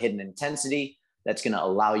not able to hit an intensity that's going to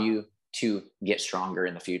allow you to get stronger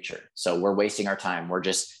in the future. So we're wasting our time. We're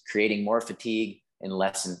just creating more fatigue and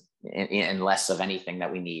less of anything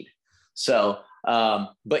that we need. So,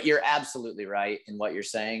 but you're absolutely right in what you're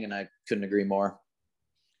saying, and I couldn't agree more.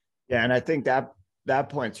 Yeah, and I think that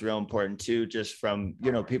point's real important too, just from,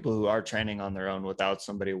 you know, people who are training on their own without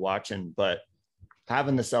somebody watching, but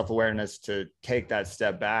having the self-awareness to take that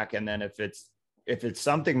step back. And then if it's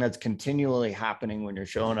something that's continually happening when you're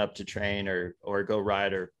showing up to train or go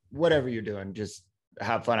ride or whatever you're doing, just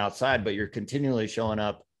have fun outside, but you're continually showing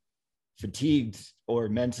up fatigued or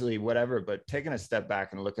mentally whatever, but taking a step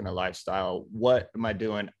back and looking at lifestyle, what am I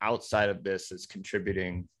doing outside of this that's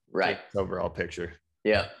contributing right to the overall picture?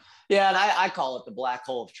 Yeah. Yeah. And I call it the black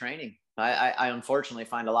hole of training. I unfortunately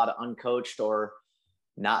find a lot of uncoached or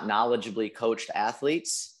not knowledgeably coached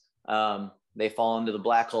athletes. They fall into the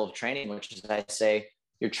black hole of training, which is, I say,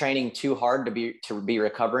 you're training too hard to be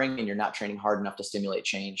recovering, and you're not training hard enough to stimulate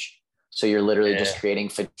change. So you're literally just creating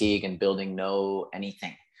fatigue and building no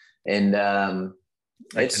anything. And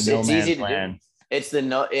like it's easy to plan. do.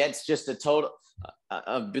 It's just a total.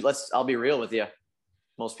 I'll be real with you.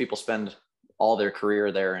 Most people spend all their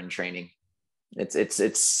career there in training.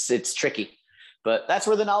 It's tricky, but that's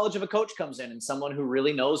where the knowledge of a coach comes in, and someone who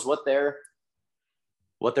really knows what they're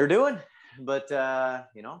doing. But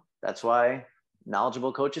that's why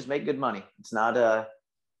knowledgeable coaches make good money. It's not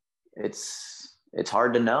it's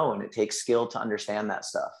hard to know, and it takes skill to understand that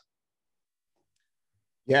stuff.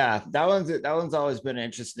 Yeah, that one's always been an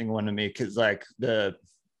interesting one to me, because like the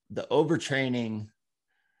overtraining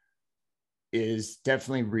is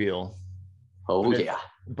definitely real. Oh, yeah.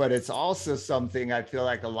 But it's also something I feel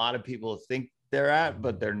like a lot of people think they're at,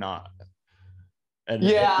 but they're not. And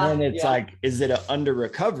then it's like, is it an under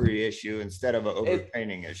recovery issue instead of an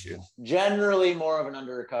overtraining issue? Generally more of an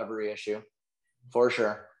under recovery issue, for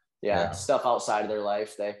sure. Yeah. Stuff outside of their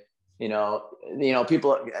life. They,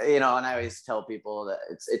 people, and I always tell people that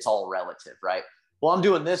it's all relative, right? Well, I'm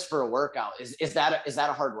doing this for a workout. Is that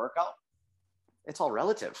a hard workout? It's all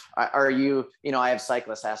relative. Are you, I have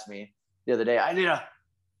cyclists ask me the other day, I did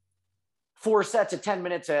 4 sets of 10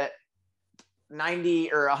 minutes at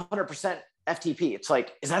 90 or 100% FTP. It's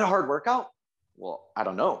like, is that a hard workout? Well, I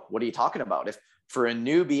don't know. What are you talking about? If for a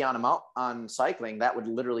newbie on cycling, that would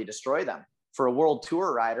literally destroy them. For a world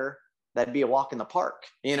tour rider, that'd be a walk in the park,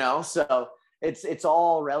 So it's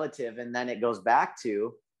all relative. And then it goes back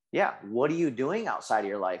to, what are you doing outside of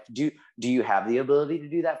your life? Do you have the ability to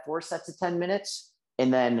do that 4 sets of 10 minutes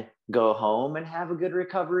and then go home and have a good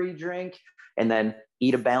recovery drink and then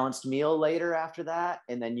eat a balanced meal later after that,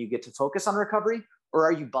 and then you get to focus on recovery? Or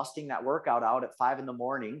are you busting that workout out at 5 a.m.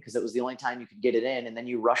 because it was the only time you could get it in, and then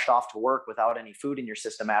you rushed off to work without any food in your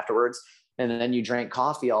system afterwards, and then you drank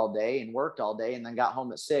coffee all day and worked all day, and then got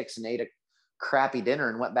home at 6 and ate a crappy dinner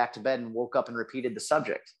and went back to bed and woke up and repeated the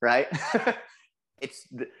subject, right? It's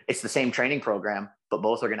the same training program, but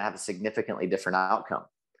both are going to have a significantly different outcome.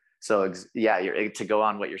 So to go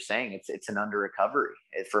on what you're saying, it's an under recovery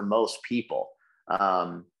for most people.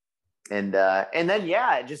 And then,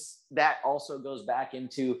 that also goes back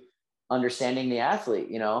into understanding the athlete.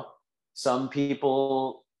 Some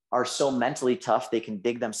people are so mentally tough, they can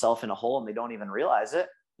dig themselves in a hole and they don't even realize it.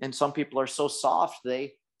 And some people are so soft,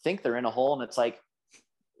 they think they're in a hole, and it's like,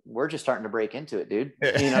 we're just starting to break into it, dude.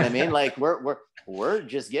 You know what I mean? Like we're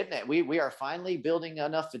just getting it. We are finally building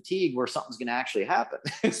enough fatigue where something's going to actually happen.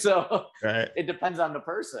 So It depends on the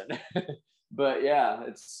person. But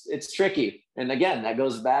it's tricky. And again, that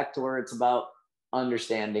goes back to where it's about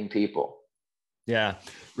understanding people. Yeah.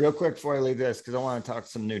 Real quick before I leave this, because I want to talk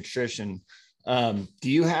some nutrition. Do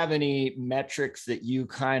you have any metrics that you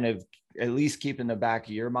kind of at least keep in the back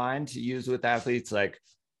of your mind to use with athletes? Like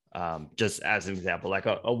just as an example, like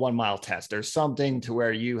a 1 mile test or something, to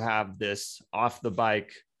where you have this off the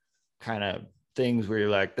bike kind of things where you're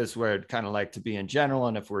like, this is where I'd kind of like to be in general.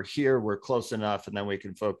 And if we're here, we're close enough, and then we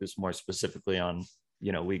can focus more specifically on,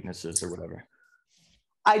 weaknesses or whatever.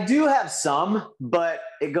 I do have some, but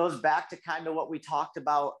it goes back to kind of what we talked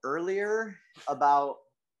about earlier about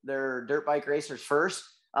their dirt bike racers first.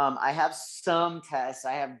 I have some tests.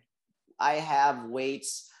 I have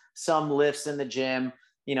weights, some lifts in the gym.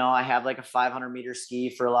 I have like a 500-meter ski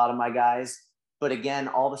for a lot of my guys. But again,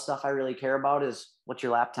 all the stuff I really care about is, what's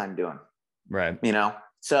your lap time doing? Right.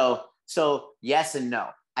 So yes and no.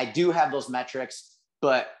 I do have those metrics,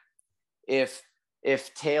 but if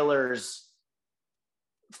Taylor's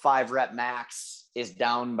 5 rep max is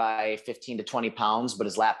down by 15 to 20 pounds, but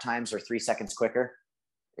his lap times are 3 seconds quicker,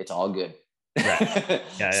 it's all good. Right.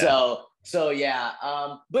 Yeah.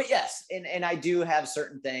 But yes. And I do have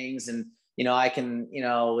certain things, and, I can,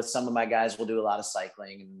 with some of my guys, we'll do a lot of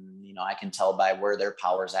cycling, and, I can tell by where their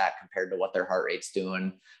power's at compared to what their heart rate's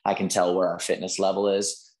doing. I can tell where our fitness level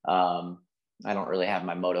is. I don't really have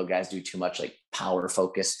my moto guys do too much like power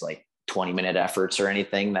focused, like 20-minute efforts or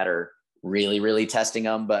anything that are really, really testing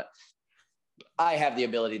them. But I have the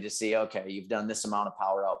ability to see, okay, you've done this amount of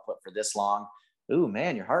power output for this long. Ooh,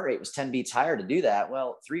 man, your heart rate was 10 beats higher to do that.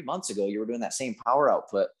 Well, 3 months ago, you were doing that same power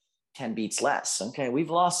output, 10 beats less. Okay, we've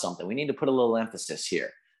lost something. We need to put a little emphasis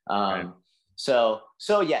here. Right. So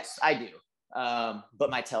yes, I do. But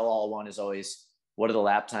my tell-all one is always, what are the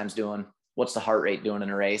lap times doing? What's the heart rate doing in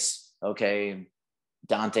a race? Okay,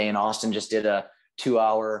 Dante and Austin just did a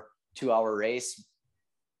 2-hour race,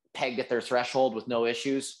 pegged at their threshold with no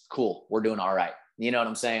issues. Cool, we're doing all right. You know what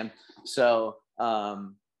I'm saying? So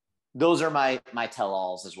those are my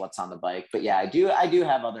tell-alls is what's on the bike. But yeah, I do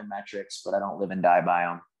have other metrics, but I don't live and die by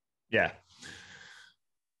them. Yeah.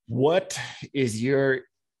 What is your,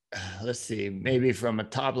 let's see, maybe from a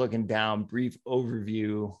top looking down, brief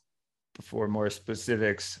overview before more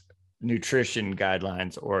specifics, nutrition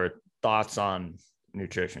guidelines or thoughts on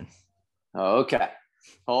nutrition? Okay.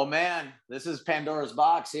 Oh man, this is Pandora's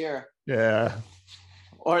box here. Yeah.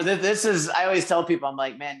 Or this is, I always tell people, I'm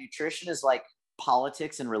like, man, nutrition is like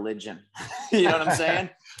politics and religion. You know what I'm saying?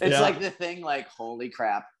 It's like the thing, like, holy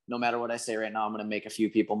crap, no matter what I say right now, I'm going to make a few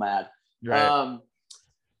people mad. Right.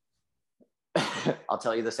 I'll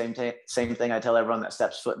tell you the same thing I tell everyone that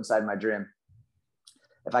steps foot inside my gym.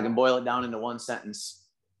 If I can boil it down into one sentence,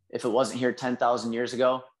 if it wasn't here 10,000 years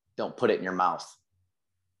ago, don't put it in your mouth.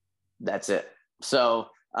 That's it. So,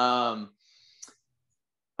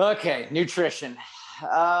 okay, nutrition.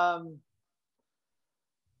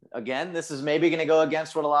 Again, this is maybe going to go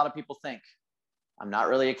against what a lot of people think. I'm not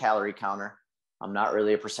really a calorie counter. I'm not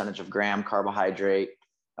really a percentage of grams, carbohydrates,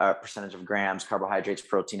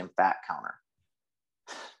 protein, and fat counter.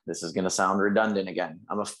 This is going to sound redundant again.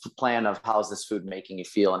 I'm a plan of how's this food making you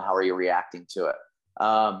feel and how are you reacting to it.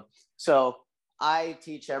 So I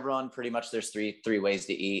teach everyone pretty much there's three ways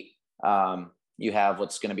to eat. You have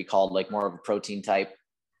what's going to be called like more of a protein type.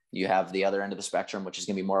 You have the other end of the spectrum, which is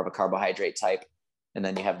going to be more of a carbohydrate type. And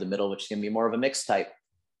then you have the middle, which is going to be more of a mixed type.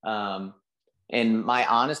 And my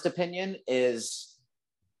honest opinion is,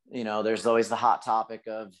 you know, there's always the hot topic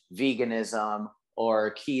of veganism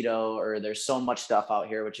or keto, or there's so much stuff out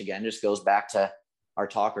here, which again, just goes back to our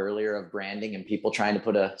talk earlier of branding and people trying to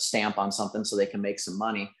put a stamp on something so they can make some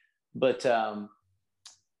money. But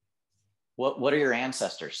what are your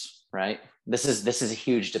ancestors, right? This is a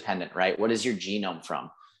huge dependent, right? What is your genome from?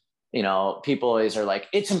 You know, people always are like,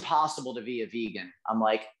 it's impossible to be a vegan. I'm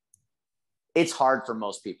like, it's hard for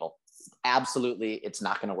most people. Absolutely, it's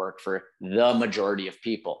not going to work for the majority of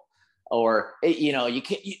people. Or, you know,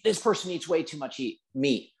 this person eats way too much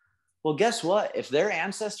meat. Well, guess what? If their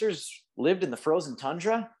ancestors lived in the frozen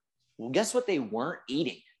tundra, well, guess what they weren't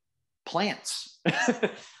eating? Plants.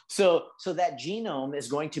 So that genome is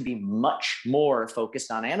going to be much more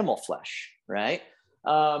focused on animal flesh, right?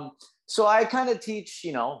 So I kind of teach,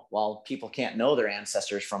 you know, while people can't know their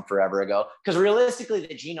ancestors from forever ago, because realistically,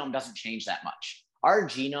 the genome doesn't change that much. Our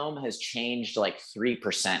genome has changed like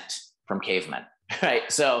 3% from cavemen,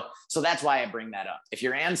 right? So that's why I bring that up. If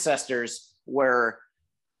your ancestors were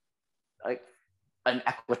like an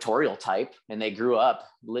equatorial type and they grew up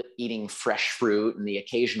eating fresh fruit and the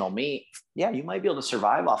occasional meat, yeah, you might be able to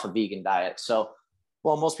survive off a vegan diet. So,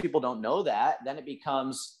 well, most people don't know that. Then it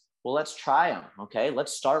becomes, well, let's try them. Okay.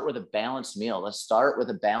 Let's start with a balanced meal. Let's start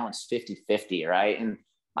with a balanced 50-50. Right. And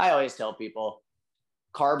I always tell people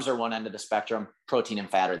carbs are one end of the spectrum. Protein and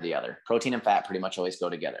fat are the other. Protein and fat pretty much always go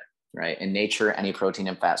together. Right. In nature, any protein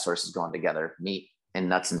and fat sources going together. Meat and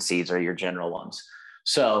nuts and seeds are your general ones.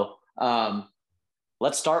 So,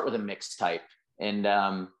 let's start with a mixed type. And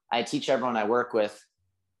I teach everyone I work with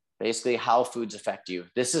basically how foods affect you.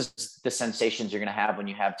 This is the sensations you're going to have when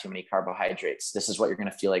you have too many carbohydrates. This is what you're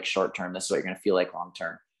going to feel like short term. This is what you're going to feel like long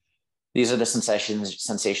term. These are the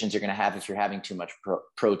sensations you're going to have if you're having too much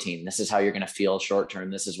protein. This is how you're going to feel short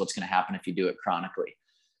term. This is what's going to happen if you do it chronically.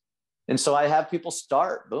 And so I have people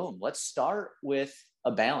start, boom, let's start with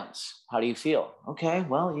a balance. How do you feel? Okay,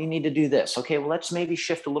 well, you need to do this. Okay, well, let's maybe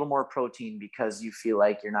shift a little more protein because you feel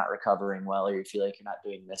like you're not recovering well, or you feel like you're not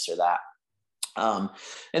doing this or that.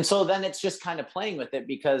 And so then it's just kind of playing with it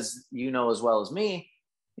because you know as well as me,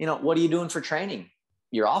 you know, what are you doing for training?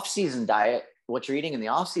 Your off-season diet, what you're eating in the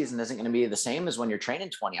off-season isn't going to be the same as when you're training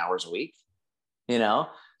 20 hours a week, you know?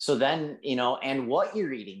 So then, you know, and what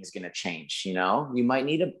you're eating is going to change, you know, you're going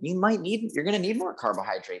to need more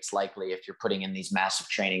carbohydrates likely if you're putting in these massive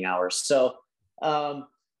training hours. So,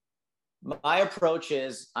 my approach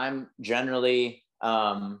is I'm generally,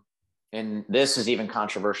 and this is even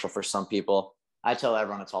controversial for some people. I tell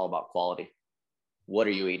everyone it's all about quality. what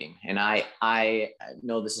are you eating? And I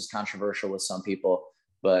know this is controversial with some people,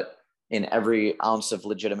 but in every ounce of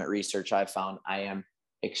legitimate research I've found, I am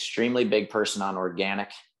extremely big person on organic.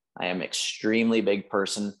 I am extremely big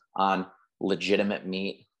person on legitimate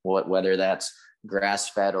meat, whether that's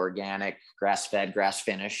grass-fed, organic, grass-fed,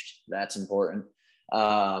 grass-finished. That's important.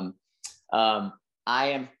 I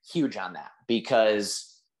am huge on that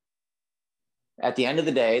because at the end of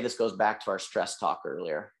the day, this goes back to our stress talk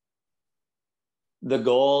earlier. The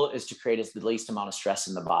goal is to create the least amount of stress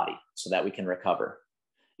in the body so that we can recover.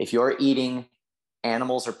 If you're eating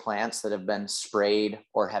animals or plants that have been sprayed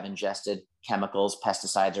or have ingested chemicals,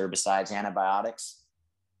 pesticides, herbicides, antibiotics,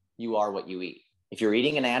 you are what you eat. If you're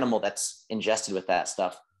eating an animal that's ingested with that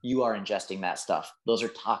stuff, you are ingesting that stuff. Those are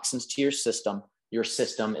toxins to your system. Your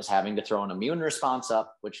system is having to throw an immune response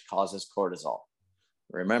up, which causes cortisol.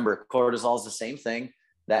 Remember, cortisol is the same thing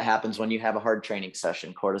that happens when you have a hard training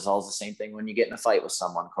session. Cortisol is the same thing when you get in a fight with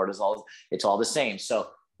someone. Cortisol, it's all the same. So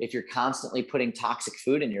if you're constantly putting toxic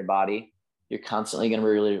food in your body, you're constantly going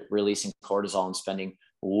to be releasing cortisol and spending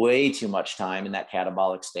way too much time in that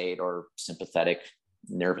catabolic state or sympathetic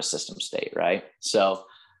nervous system state, right? So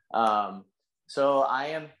I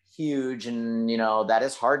am huge, and that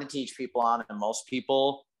is hard to teach people on, and most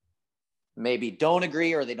people maybe don't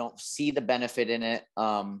agree or they don't see the benefit in it.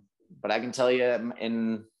 But I can tell you,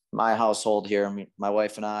 in my household here, my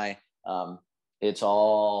wife and I, it's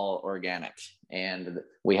all organic, and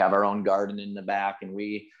we have our own garden in the back, and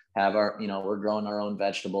we have our, we're growing our own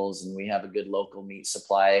vegetables, and we have a good local meat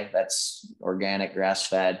supply that's organic, grass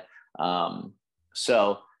fed.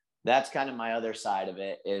 So that's kind of my other side of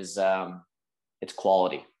it is, it's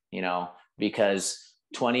quality, because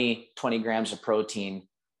 20 grams of protein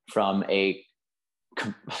from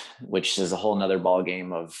which is a whole nother ball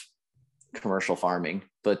game of commercial farming,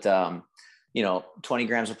 but 20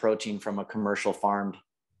 grams of protein from a commercial farmed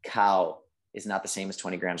cow is not the same as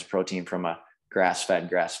 20 grams of protein from a grass-fed,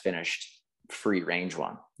 grass-finished, free-range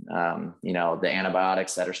one. The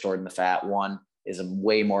antibiotics that are stored in the fat, one is a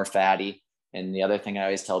way more fatty. And the other thing I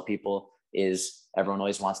always tell people is everyone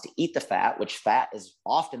always wants to eat the fat, which fat is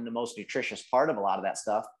often the most nutritious part of a lot of that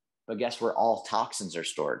stuff. But guess where all toxins are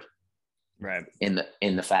stored? Right. In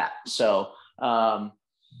the fat. So yeah,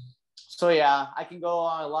 I can go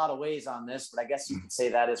on a lot of ways on this, but I guess you could say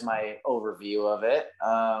that is my overview of it.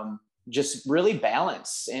 Just really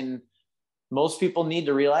balance. And most people need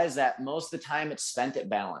to realize that most of the time it's spent at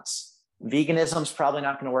balance. Veganism is probably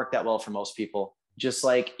not going to work that well for most people. Just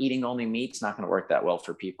like eating only meat's not going to work that well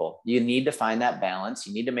for people. You need to find that balance.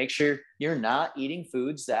 You need to make sure you're not eating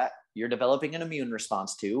foods that you're developing an immune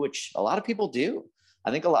response to, which a lot of people do.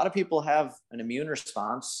 I think a lot of people have an immune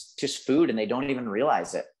response to food and they don't even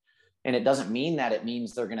realize it. And it doesn't mean that it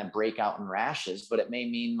means they're going to break out in rashes, but it may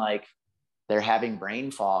mean like they're having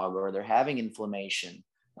brain fog or they're having inflammation,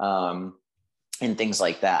 and things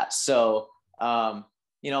like that. So,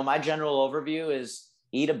 my general overview is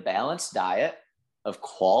eat a balanced diet of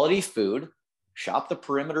quality food, shop the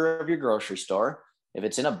perimeter of your grocery store. If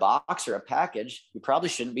it's in a box or a package, you probably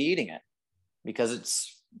shouldn't be eating it because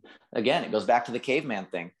it goes back to the caveman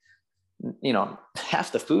thing.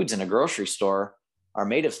 Half the foods in a grocery store are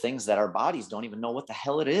made of things that our bodies don't even know what the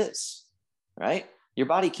hell it is, right? Your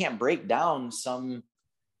body can't break down some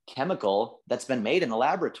chemical that's been made in the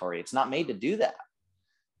laboratory. It's not made to do that.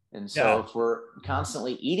 And so if we're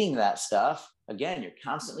constantly eating that stuff, again, you're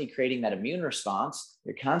constantly creating that immune response.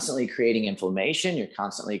 You're constantly creating inflammation. You're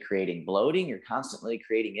constantly creating bloating. You're constantly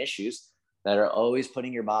creating issues that are always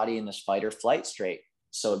putting your body in this fight or flight state.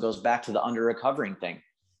 So it goes back to the under recovering thing.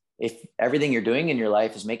 If everything you're doing in your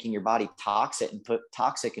life is making your body toxic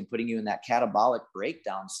and putting you in that catabolic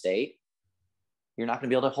breakdown state, you're not going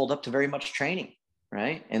to be able to hold up to very much training,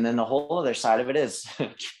 right? And then the whole other side of it is,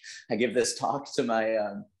 I give this talk to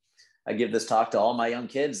all my young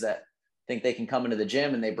kids that think they can come into the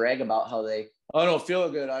gym and they brag about how I don't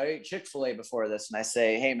feel good. I ate Chick-fil-A before this. And I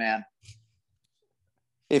say, hey man,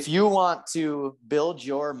 if you want to build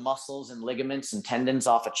your muscles and ligaments and tendons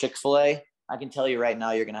off of Chick-fil-A, I can tell you right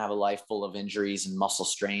now, you're going to have a life full of injuries and muscle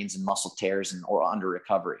strains and muscle tears or under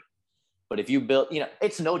recovery. But if you build,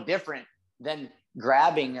 it's no different than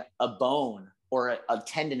grabbing a bone or a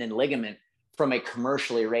tendon and ligament from a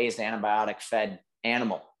commercially raised antibiotic fed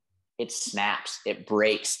animal. It snaps, it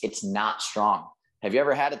breaks, it's not strong. Have you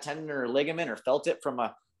ever had a tendon or a ligament or felt it from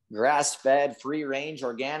a grass-fed, free-range,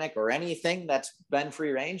 organic, or anything that's been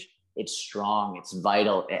free-range? It's strong, it's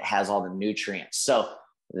vital, it has all the nutrients. So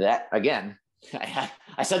that, again,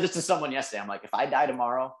 I said this to someone yesterday. I'm like, if I die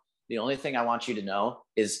tomorrow, the only thing I want you to know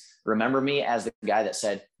is remember me as the guy that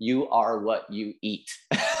said, you are what you eat.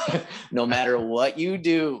 No matter what you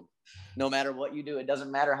do, it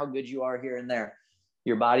doesn't matter how good you are here and there.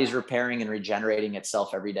 Your body's repairing and regenerating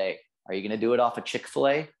itself every day. Are you going to do it off of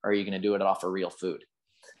Chick-fil-A, or are you going to do it off of real food?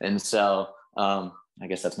 And so I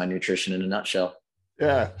guess that's my nutrition in a nutshell.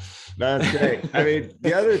 Yeah, that's great. I mean,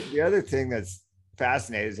 the other thing that's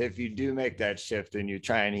fascinating is if you do make that shift and you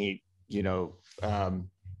try and eat,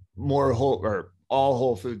 more whole or all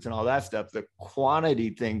whole foods and all that stuff, the quantity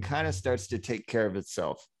thing kind of starts to take care of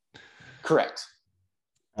itself. Correct.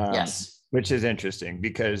 Yes. Which is interesting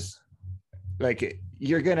because like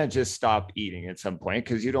you're going to just stop eating at some point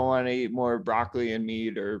because you don't want to eat more broccoli and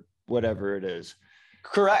meat or whatever it is.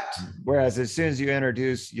 Correct. Whereas as soon as you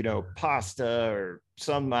introduce, pasta or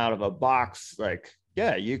some out of a box, like,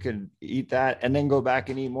 yeah, you can eat that and then go back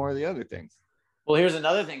and eat more of the other things. Well, here's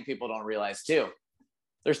another thing people don't realize too.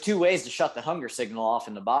 There's two ways to shut the hunger signal off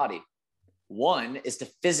in the body. One is to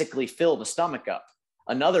physically fill the stomach up.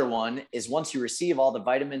 Another one is once you receive all the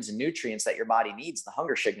vitamins and nutrients that your body needs, the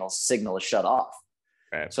hunger signal is shut off.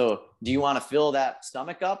 Right. So do you want to fill that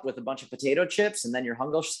stomach up with a bunch of potato chips and then your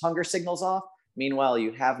hunger signal's off? Meanwhile,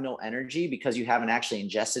 you have no energy because you haven't actually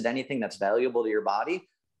ingested anything that's valuable to your body?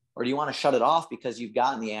 Or do you want to shut it off because you've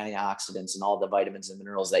gotten the antioxidants and all the vitamins and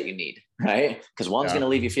minerals that you need, right? Because one's going to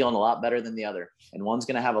leave you feeling a lot better than the other. And one's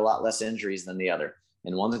going to have a lot less injuries than the other.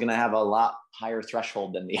 And one's going to have a lot higher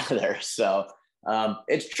threshold than the other. So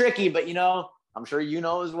it's tricky, but I'm sure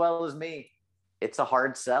as well as me, it's a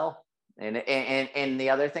hard sell. And the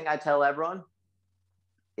other thing I tell everyone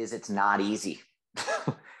is it's not easy.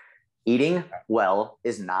 Eating well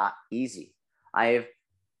is not easy. I've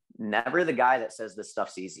never the guy that says this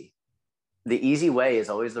stuff's easy. The easy way is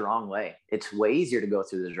always the wrong way. It's way easier to go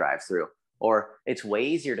through the drive-through, or it's way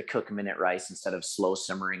easier to cook minute rice instead of slow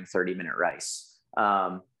simmering 30-minute rice.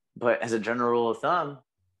 But as a general rule of thumb,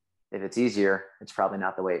 if it's easier, it's probably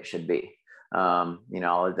not the way it should be. Then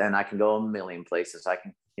I can go a million places. I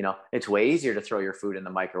can, it's way easier to throw your food in the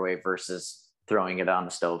microwave versus throwing it on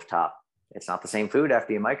the stovetop. It's not the same food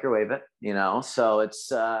after you microwave it, so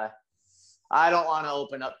it's, I don't want to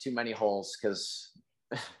open up too many holes because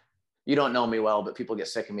you don't know me well, but people get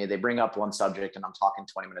sick of me. They bring up one subject and I'm talking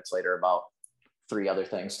 20 minutes later about 3 other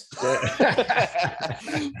things.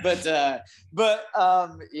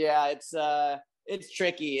 Yeah, it's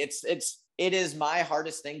tricky. It is my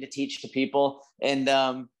hardest thing to teach to people. And,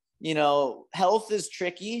 health is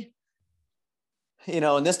tricky.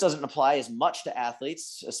 And this doesn't apply as much to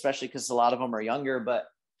athletes, especially because a lot of them are younger, but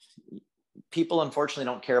people unfortunately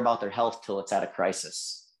don't care about their health till it's at a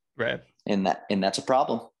crisis. Right. And that's a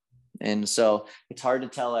problem. And so it's hard to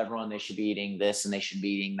tell everyone they should be eating this and they should be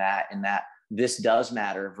eating that, and that this does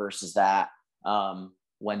matter versus that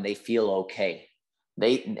when they feel okay.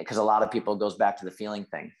 Because a lot of people, it goes back to the feeling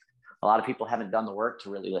thing. A lot of people haven't done the work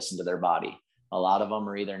to really listen to their body. A lot of them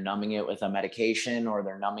are either numbing it with a medication or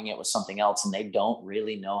they're numbing it with something else, and they don't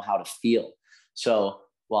really know how to feel. So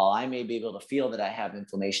while I may be able to feel that I have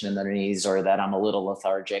inflammation in their knees or that I'm a little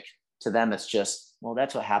lethargic, to them, it's just, well,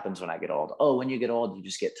 that's what happens when I get old. Oh, when you get old, you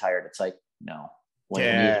just get tired. It's like, no.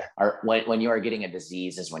 When you are getting a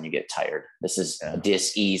disease is when you get tired. This is a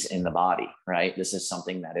dis-ease in the body, right? This is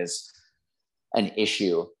something that is an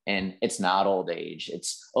issue, and it's not old age.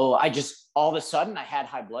 It's, all of a sudden I had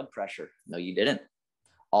high blood pressure. No, you didn't.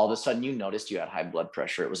 All of a sudden you noticed you had high blood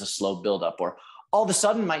pressure. It was a slow buildup. Or all of a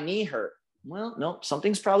sudden my knee hurt. Well, no,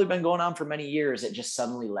 something's probably been going on for many years. It just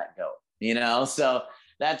suddenly let go, So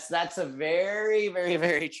that's a very, very,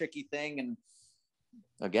 very tricky thing. And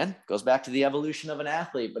again, goes back to the evolution of an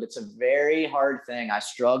athlete, but it's a very hard thing. I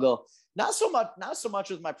struggle, not so much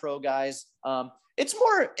with my pro guys. It's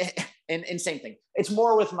more, and same thing. It's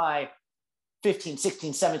more with my 15,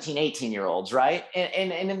 16, 17, 18-year-olds, right?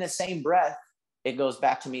 And in the same breath, it goes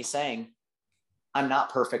back to me saying, I'm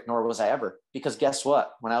not perfect, nor was I ever. Because guess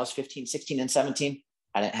what? When I was 15, 16, and 17,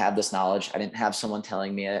 I didn't have this knowledge. I didn't have someone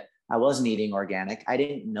telling me it. I wasn't eating organic. I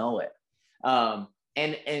didn't know it.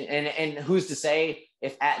 And who's to say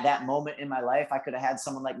if at that moment in my life, I could have had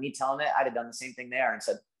someone like me telling it, I'd have done the same thing there and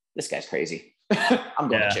said, this guy's crazy. I'm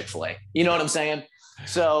going to Chick-fil-A. You know what I'm saying?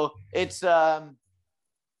 So it's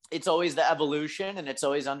always the evolution, and it's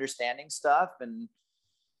always understanding stuff and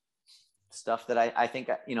stuff that I think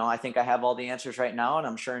I have all the answers right now. And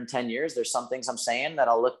I'm sure in 10 years, there's some things I'm saying that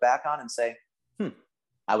I'll look back on and say,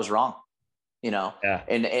 I was wrong,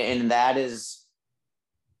 and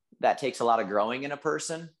that takes a lot of growing in a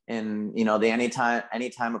person. And,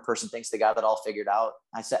 anytime a person thinks they got it all figured out,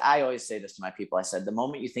 I always say this to my people. I said, the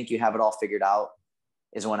moment you think you have it all figured out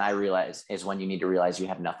is when you need to realize you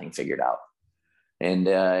have nothing figured out. And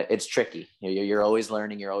it's tricky. You're always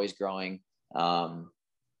learning, you're always growing.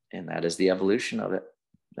 And that is the evolution of it.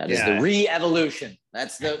 That is the re-evolution.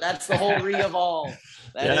 That's the whole re-evolve.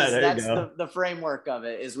 That's the framework of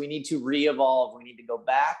it, is we need to re-evolve. We need to go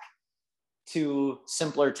back to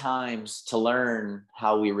simpler times to learn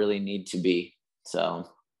how we really need to be. So,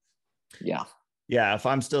 yeah. Yeah. If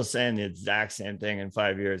I'm still saying the exact same thing in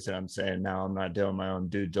 5 years that I'm saying now, I'm not doing my own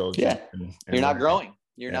due diligence. Yeah. You're not growing.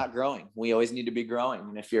 You're not growing. We always need to be growing.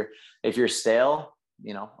 And if you're stale,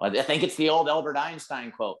 I think it's the old Albert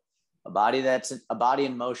Einstein quote: a body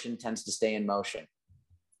in motion tends to stay in motion.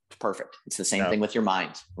 It's perfect. It's the same thing with your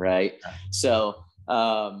mind, right? So,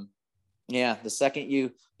 the second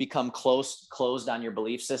you become closed on your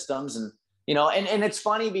belief systems, and and it's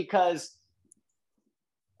funny because,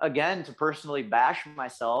 again, to personally bash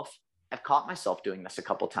myself, I've caught myself doing this a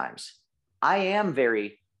couple of times.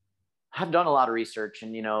 I've done a lot of research,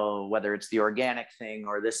 and whether it's the organic thing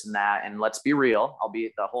or this and that, and let's be real,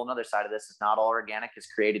 albeit the whole other side of this is not all organic is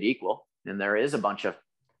created equal. And there is a bunch of,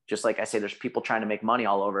 just like I say, there's people trying to make money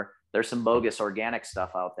all over. There's some bogus organic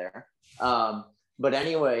stuff out there. But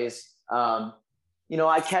anyways, I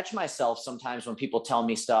catch myself sometimes when people tell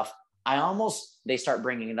me stuff, they start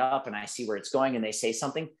bringing it up and I see where it's going and they say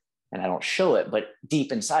something and I don't show it, but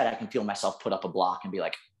deep inside I can feel myself put up a block and be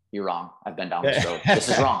like, you're wrong. I've been down this road. This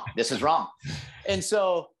is wrong. This is wrong. And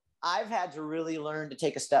so I've had to really learn to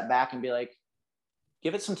take a step back and be like,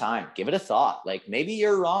 give it some time, give it a thought. Like, maybe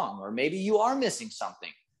you're wrong, or maybe you are missing something.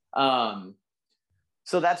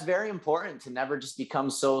 So that's very important, to never just become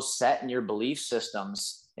so set in your belief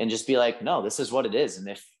systems and just be like, no, this is what it is. And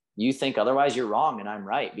if you think otherwise, you're wrong and I'm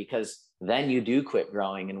right, because then you do quit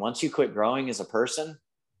growing. And once you quit growing as a person,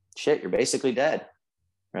 you're basically dead.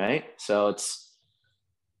 Right. So it's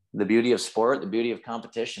the beauty of sport. The beauty of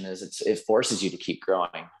competition is it forces you to keep growing.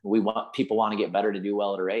 People want to get better to do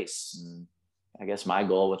well at a race. And I guess my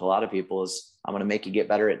goal with a lot of people is I'm going to make you get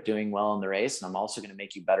better at doing well in the race. And I'm also going to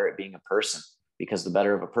make you better at being a person, because the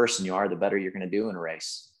better of a person you are, the better you're going to do in a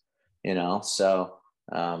race, So,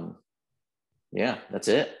 that's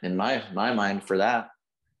it in my mind for that.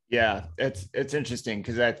 Yeah. It's interesting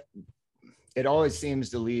because it always seems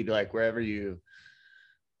to lead, like, wherever you,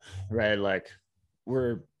 right? Like,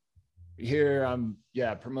 we're here, I'm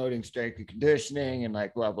promoting strength and conditioning and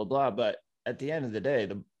like blah, blah, blah. But at the end of the day,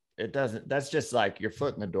 that's just like your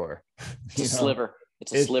foot in the door. It's a sliver.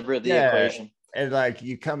 It's a sliver of the equation. And like,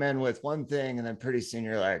 you come in with one thing and then pretty soon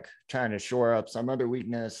you're like trying to shore up some other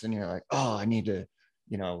weakness. And you're like, oh, I need to,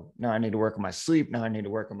 now I need to work on my sleep. Now I need to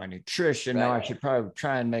work on my nutrition. Right. Now I should probably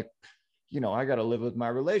try and make, I got to live with my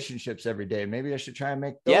relationships every day. Maybe I should try and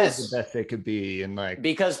make those the best they could be. And like,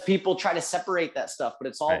 because people try to separate that stuff, but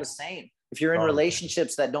it's all the same. If you're in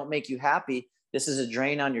relationships that don't make you happy, this is a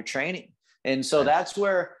drain on your training. And so that's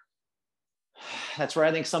where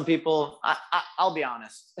I think some people, I'll be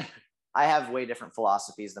honest, I have way different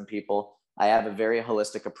philosophies than people. I have a very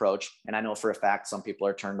holistic approach. And I know for a fact, some people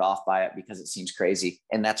are turned off by it because it seems crazy,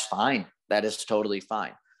 and that's fine. That is totally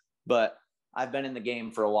fine. But I've been in the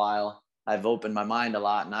game for a while. I've opened my mind a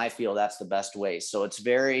lot, and I feel that's the best way. So it's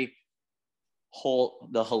very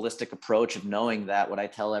the holistic approach of knowing that what I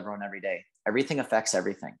tell everyone every day, everything affects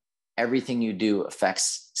everything. Everything you do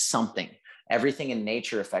affects something. Everything in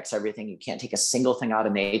nature affects everything. You can't take a single thing out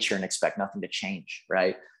of nature and expect nothing to change,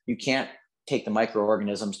 right? You can't take the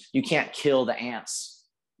microorganisms. You can't kill the ants,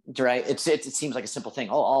 right? It seems like a simple thing.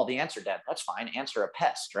 Oh, all the ants are dead. That's fine. Ants are a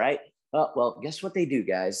pest, right? Well, guess what they do,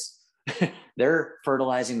 guys? They're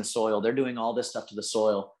fertilizing the soil. They're doing all this stuff to the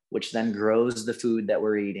soil, which then grows the food that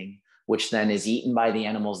we're eating, which then is eaten by the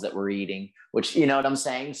animals that we're eating, which, you know what I'm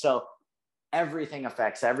saying? So everything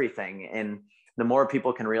affects everything. And the more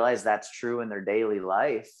people can realize that's true in their daily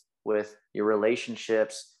life, with your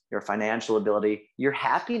relationships, your financial ability, your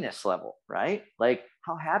happiness level, right? Like,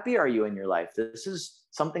 how happy are you in your life? This is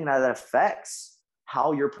something that affects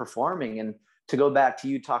how you're performing. And to go back to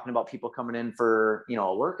you talking about people coming in for,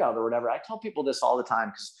 a workout or whatever, I tell people this all the time,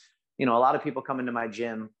 because, a lot of people come into my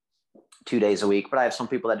gym 2 days a week, but I have some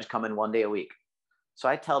people that just come in 1 day a week. So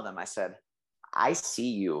I tell them, I said, I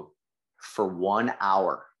see you for 1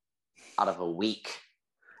 hour out of a week.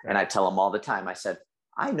 And I tell them all the time, I said,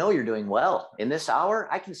 I know you're doing well in this hour.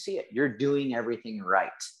 I can see it. You're doing everything right.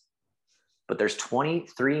 But there's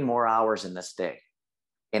 23 more hours in this day,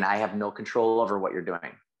 and I have no control over what you're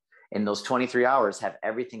doing. And those 23 hours have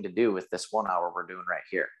everything to do with this 1 hour we're doing right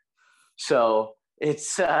here. So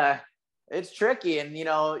it's tricky. And,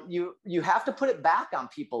 you have to put it back on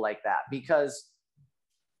people like that, because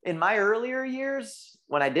in my earlier years,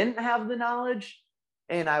 when I didn't have the knowledge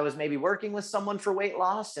and I was maybe working with someone for weight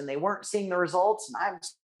loss and they weren't seeing the results, and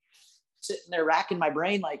sitting there racking my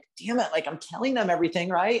brain, like, damn it, like I'm telling them everything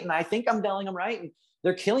right. And I think I'm telling them right. And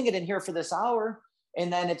they're killing it in here for this hour.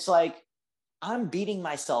 And then it's like, I'm beating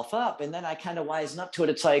myself up. And then I kind of wisen up to it.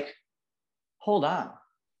 It's like, hold on,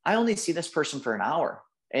 I only see this person for an hour.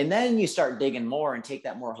 And then you start digging more and take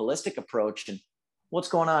that more holistic approach. And what's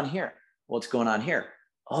going on here? What's going on here?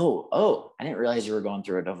 Oh, I didn't realize you were going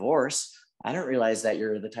through a divorce. I didn't realize that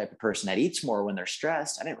you're the type of person that eats more when they're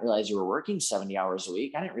stressed. I didn't realize you were working 70 hours a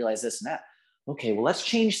week. I didn't realize this and that. Okay, well, let's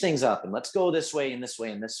change things up and let's go this way and this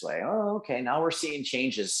way and this way. Oh, okay, now we're seeing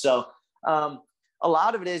changes. So a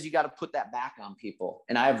lot of it is you got to put that back on people.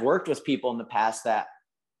 And I've worked with people in the past that,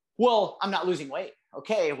 well, I'm not losing weight.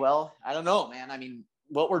 Okay, well, I don't know, man. I mean,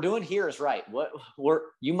 what we're doing here is right.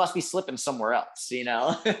 You must be slipping somewhere else, you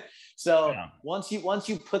know? So yeah. once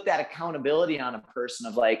you put that accountability on a person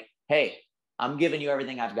of like, hey, I'm giving you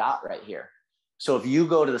everything I've got right here. So if you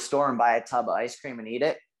go to the store and buy a tub of ice cream and eat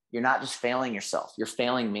it, you're not just failing yourself, you're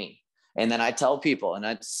failing me. And then I tell people, and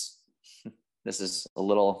this is a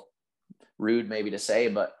little rude maybe to say,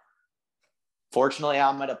 but fortunately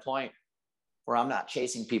I'm at a point where I'm not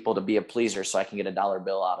chasing people to be a pleaser so I can get a dollar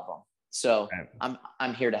bill out of them. So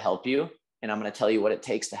I'm here to help you, and I'm going to tell you what it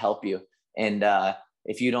takes to help you. And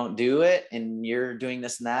if you don't do it and you're doing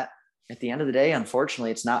this and that, at the end of the day,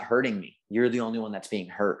 unfortunately, it's not hurting me. You're the only one that's being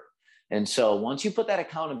hurt. And so once you put that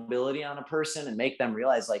accountability on a person and make them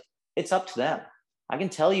realize like, it's up to them. I can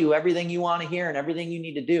tell you everything you want to hear and everything you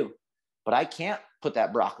need to do, but I can't put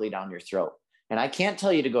that broccoli down your throat. And I can't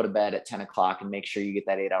tell you to go to bed at 10 o'clock and make sure you get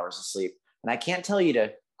that 8 hours of sleep. And I can't tell you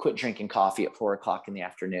to quit drinking coffee at 4 o'clock in the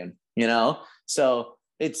afternoon, you know? So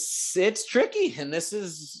it's tricky. And this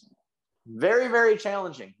is very, very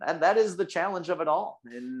challenging. That is the challenge of it all.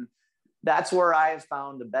 And that's where I have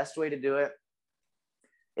found the best way to do it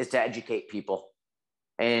is to educate people.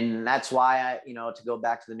 And that's why to go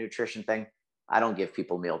back to the nutrition thing, I don't give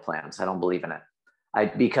people meal plans. I don't believe in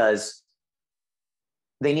it. Because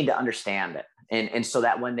they need to understand it. And so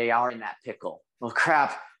that when they are in that pickle, well,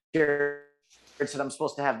 crap, Jared said I'm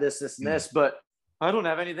supposed to have this, and this, but I don't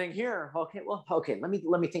have anything here. Okay, well, okay, let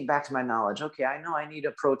me think back to my knowledge. Okay, I know I need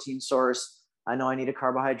a protein source. I know I need a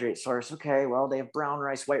carbohydrate source. Okay, well, they have brown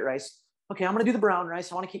rice, white rice. Okay, I'm gonna do the brown rice.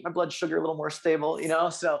 I want to keep my blood sugar a little more stable,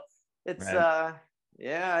 So it's right.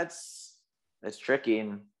 It's tricky,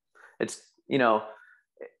 and it's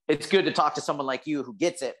it's good to talk to someone like you who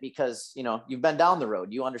gets it because you've been down the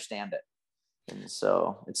road, you understand it, and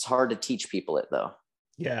so it's hard to teach people it though.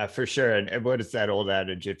 Yeah, for sure. And what is that old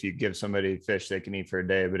adage? If you give somebody fish, they can eat for a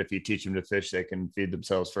day, but if you teach them to fish, they can feed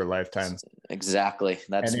themselves for a lifetime. Exactly.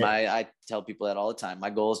 I tell people that all the time.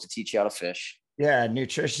 My goal is to teach you how to fish. Yeah,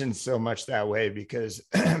 nutrition's so much that way because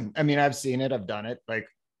I mean, I've seen it, I've done it. Like,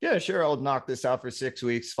 yeah, sure, I'll knock this out for 6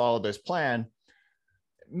 weeks, follow this plan.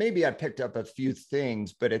 Maybe I picked up a few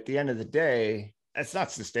things, but at the end of the day, that's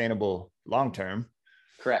not sustainable long term.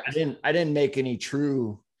 Correct. I didn't make any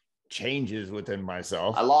true changes within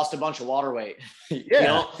myself. I lost a bunch of water weight.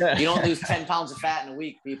 Yeah. You don't lose 10 pounds of fat in a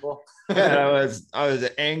week, people. Yeah, I was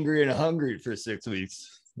angry and hungry for 6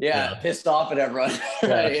 weeks. Yeah. Pissed off at everyone.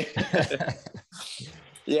 Right.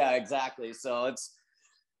 Yeah, exactly. So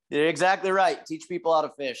you're exactly right. Teach people how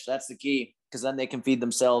to fish. That's the key, because then they can feed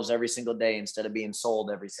themselves every single day instead of being sold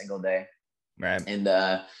every single day. Right. And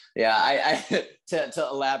I to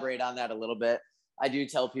elaborate on that a little bit, I do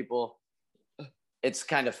tell people, it's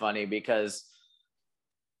kind of funny because,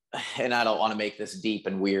 and I don't want to make this deep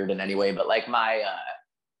and weird in any way, but like my,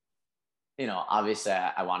 obviously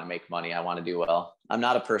I want to make money. I want to do well. I'm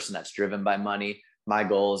not a person that's driven by money. My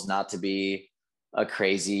goal is not to be a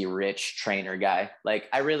crazy rich trainer guy. Like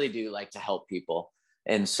I really do like to help people.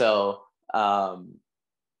 And so I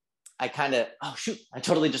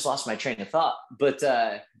totally just lost my train of thought. But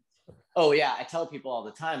I tell people all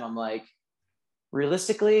the time, I'm like,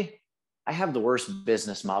 realistically, I have the worst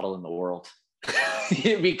business model in the world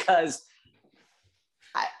because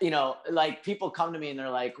like people come to me and they're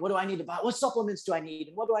like, what do I need to buy? What supplements do I need?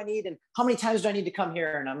 And what do I need? And how many times do I need to come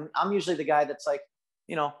here? And I'm usually the guy that's like,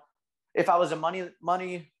 if I was a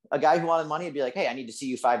guy who wanted money, I'd be like, hey, I need to see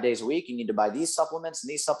you 5 days a week. You need to buy these supplements and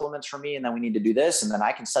these supplements for me. And then we need to do this. And then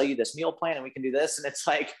I can sell you this meal plan and we can do this. And it's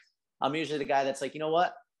like, I'm usually the guy that's like, you know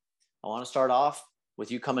what? I want to start off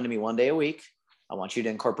with you coming to me 1 day a week. I want you to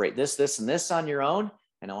incorporate this, this, and this on your own.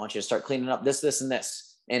 And I want you to start cleaning up this, this, and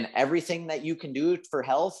this. And everything that you can do for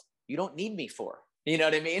health, you don't need me for. You know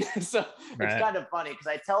what I mean? So Right. It's kind of funny because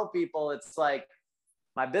I tell people it's like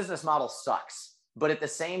my business model sucks. But at the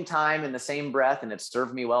same time, in the same breath, and it's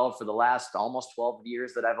served me well for the last almost 12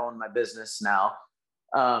 years that I've owned my business now,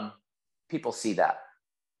 people see that.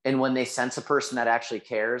 And when they sense a person that actually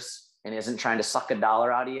cares, and isn't trying to suck a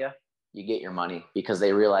dollar out of you, you get your money because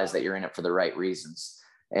they realize that you're in it for the right reasons.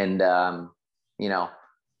 And,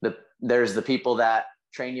 there's the people that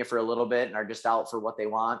train you for a little bit and are just out for what they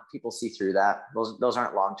want. People see through that. Those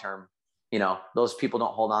aren't long-term, those people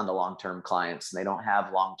don't hold on to long-term clients, and they don't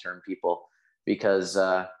have long-term people because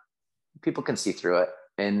people can see through it.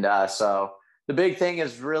 And so the big thing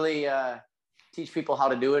is really teach people how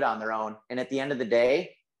to do it on their own. And at the end of the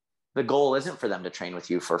day, the goal isn't for them to train with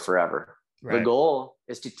you for forever. Right. The goal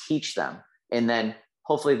is to teach them. And then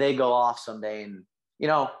hopefully they go off someday. And,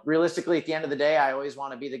 realistically, at the end of the day, I always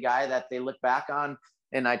want to be the guy that they look back on.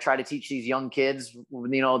 And I try to teach these young kids,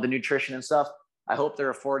 the nutrition and stuff. I hope they're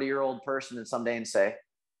a 40-year-old person and someday and say,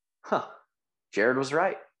 Jared was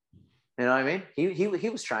right. You know what I mean? He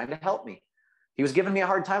was trying to help me. He was giving me a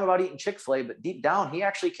hard time about eating Chick-fil-A, but deep down, he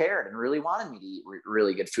actually cared and really wanted me to eat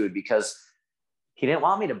really good food because he didn't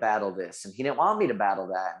want me to battle this and he didn't want me to battle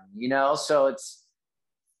that. So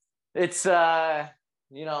it's the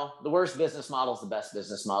worst business model is the best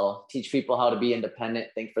business model. Teach people how to be independent,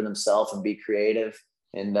 think for themselves, and be creative.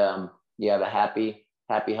 And you have a happy,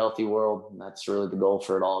 healthy world. And that's really the goal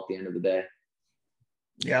for it all at the end of the day.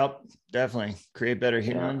 Yep, definitely. Create better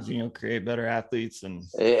humans, create better athletes. And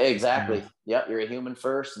exactly. Yep. You're a human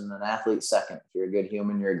first and an athlete second. If you're a good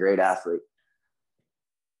human, you're a great athlete.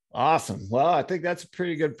 Awesome. Well, I think that's a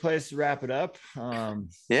pretty good place to wrap it up.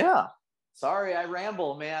 Yeah. Sorry, I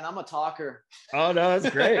ramble, man. I'm a talker. Oh, no,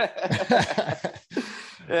 that's great.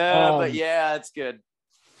 But yeah, it's good.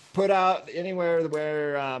 Put out anywhere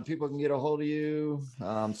where people can get a hold of you,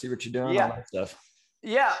 see what you're doing, all that stuff.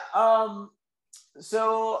 Yeah.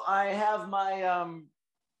 So I have my, I'm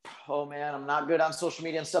not good on social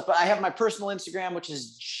media and stuff, but I have my personal Instagram, which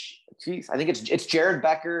is, I think it's Jared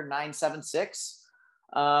Becker 976.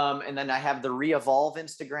 And then I have the Reevolve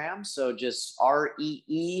Instagram. So just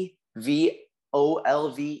REEVOLVE,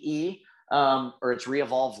 or it's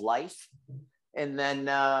Reevolve Life. And then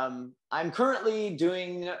I'm currently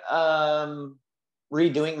redoing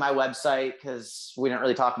my website because we didn't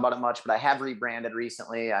really talk about it much, but I have rebranded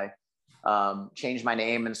recently. I changed my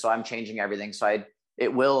name, and so I'm changing everything. So I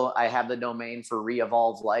have the domain for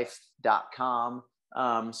reevolvelife.com.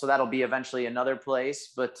 So that'll be eventually another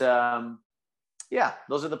place, but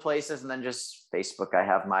those are the places. And then just Facebook, I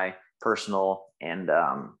have my personal and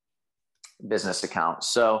business account.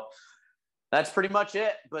 So that's pretty much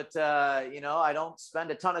it. But, I don't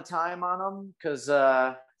spend a ton of time on them because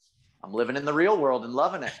I'm living in the real world and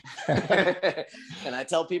loving it. And I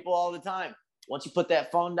tell people all the time, once you put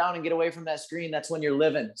that phone down and get away from that screen, that's when you're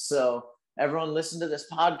living. So everyone listen to this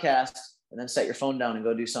podcast and then set your phone down and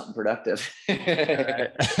go do something productive.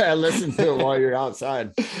 Listen to it while you're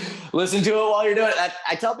outside. Listen to it while you're doing it.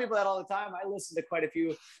 I tell people that all the time. I listen to quite a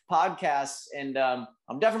few podcasts, and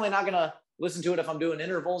I'm definitely not going to listen to it if I'm doing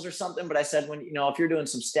intervals or something. But I said, if you're doing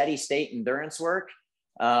some steady state endurance work,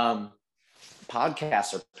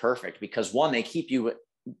 podcasts are perfect because one, they keep you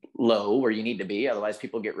low where you need to be. Otherwise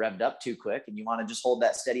people get revved up too quick and you want to just hold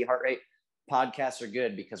that steady heart rate. Podcasts are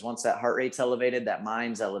good because once that heart rate's elevated, that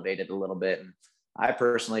mind's elevated a little bit. And I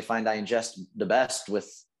personally find I ingest the best with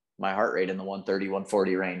my heart rate in the 130,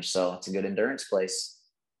 140 range. So it's a good endurance place.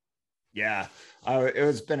 Yeah.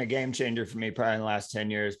 It's been a game changer for me probably in the last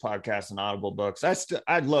 10 years, podcasts and Audible books.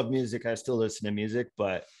 I love music. I still listen to music,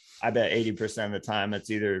 but I bet 80% of the time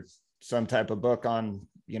it's either some type of book on,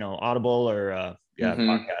 Audible or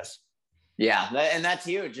podcast. Yeah. And that's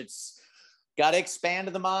huge. It's got to expand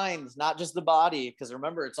the mind, not just the body. Because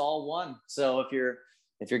remember, it's all one. So if you're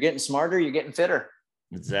getting smarter, you're getting fitter.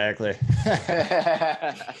 Exactly.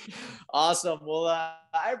 Awesome. Well,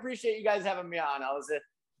 I appreciate you guys having me on.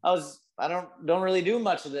 I don't really do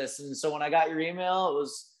much of this. And so when I got your email, it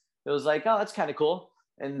was like, oh, that's kind of cool.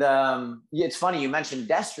 And it's funny, you mentioned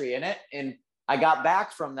Destry in it. And I got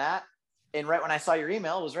back from that. And right when I saw your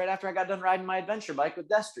email, it was right after I got done riding my adventure bike with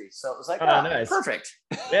Destry. So it was like, nice. Perfect.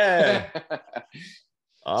 Yeah.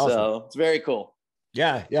 Awesome. So it's very cool.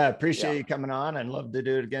 Yeah. Appreciate you coming on and love to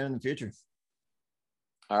do it again in the future.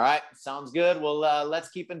 All right. Sounds good. Well, let's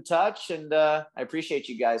keep in touch. And I appreciate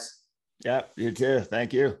you guys. Yeah, you too.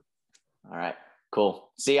 Thank you. All right. Cool.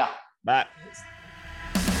 See ya. Bye.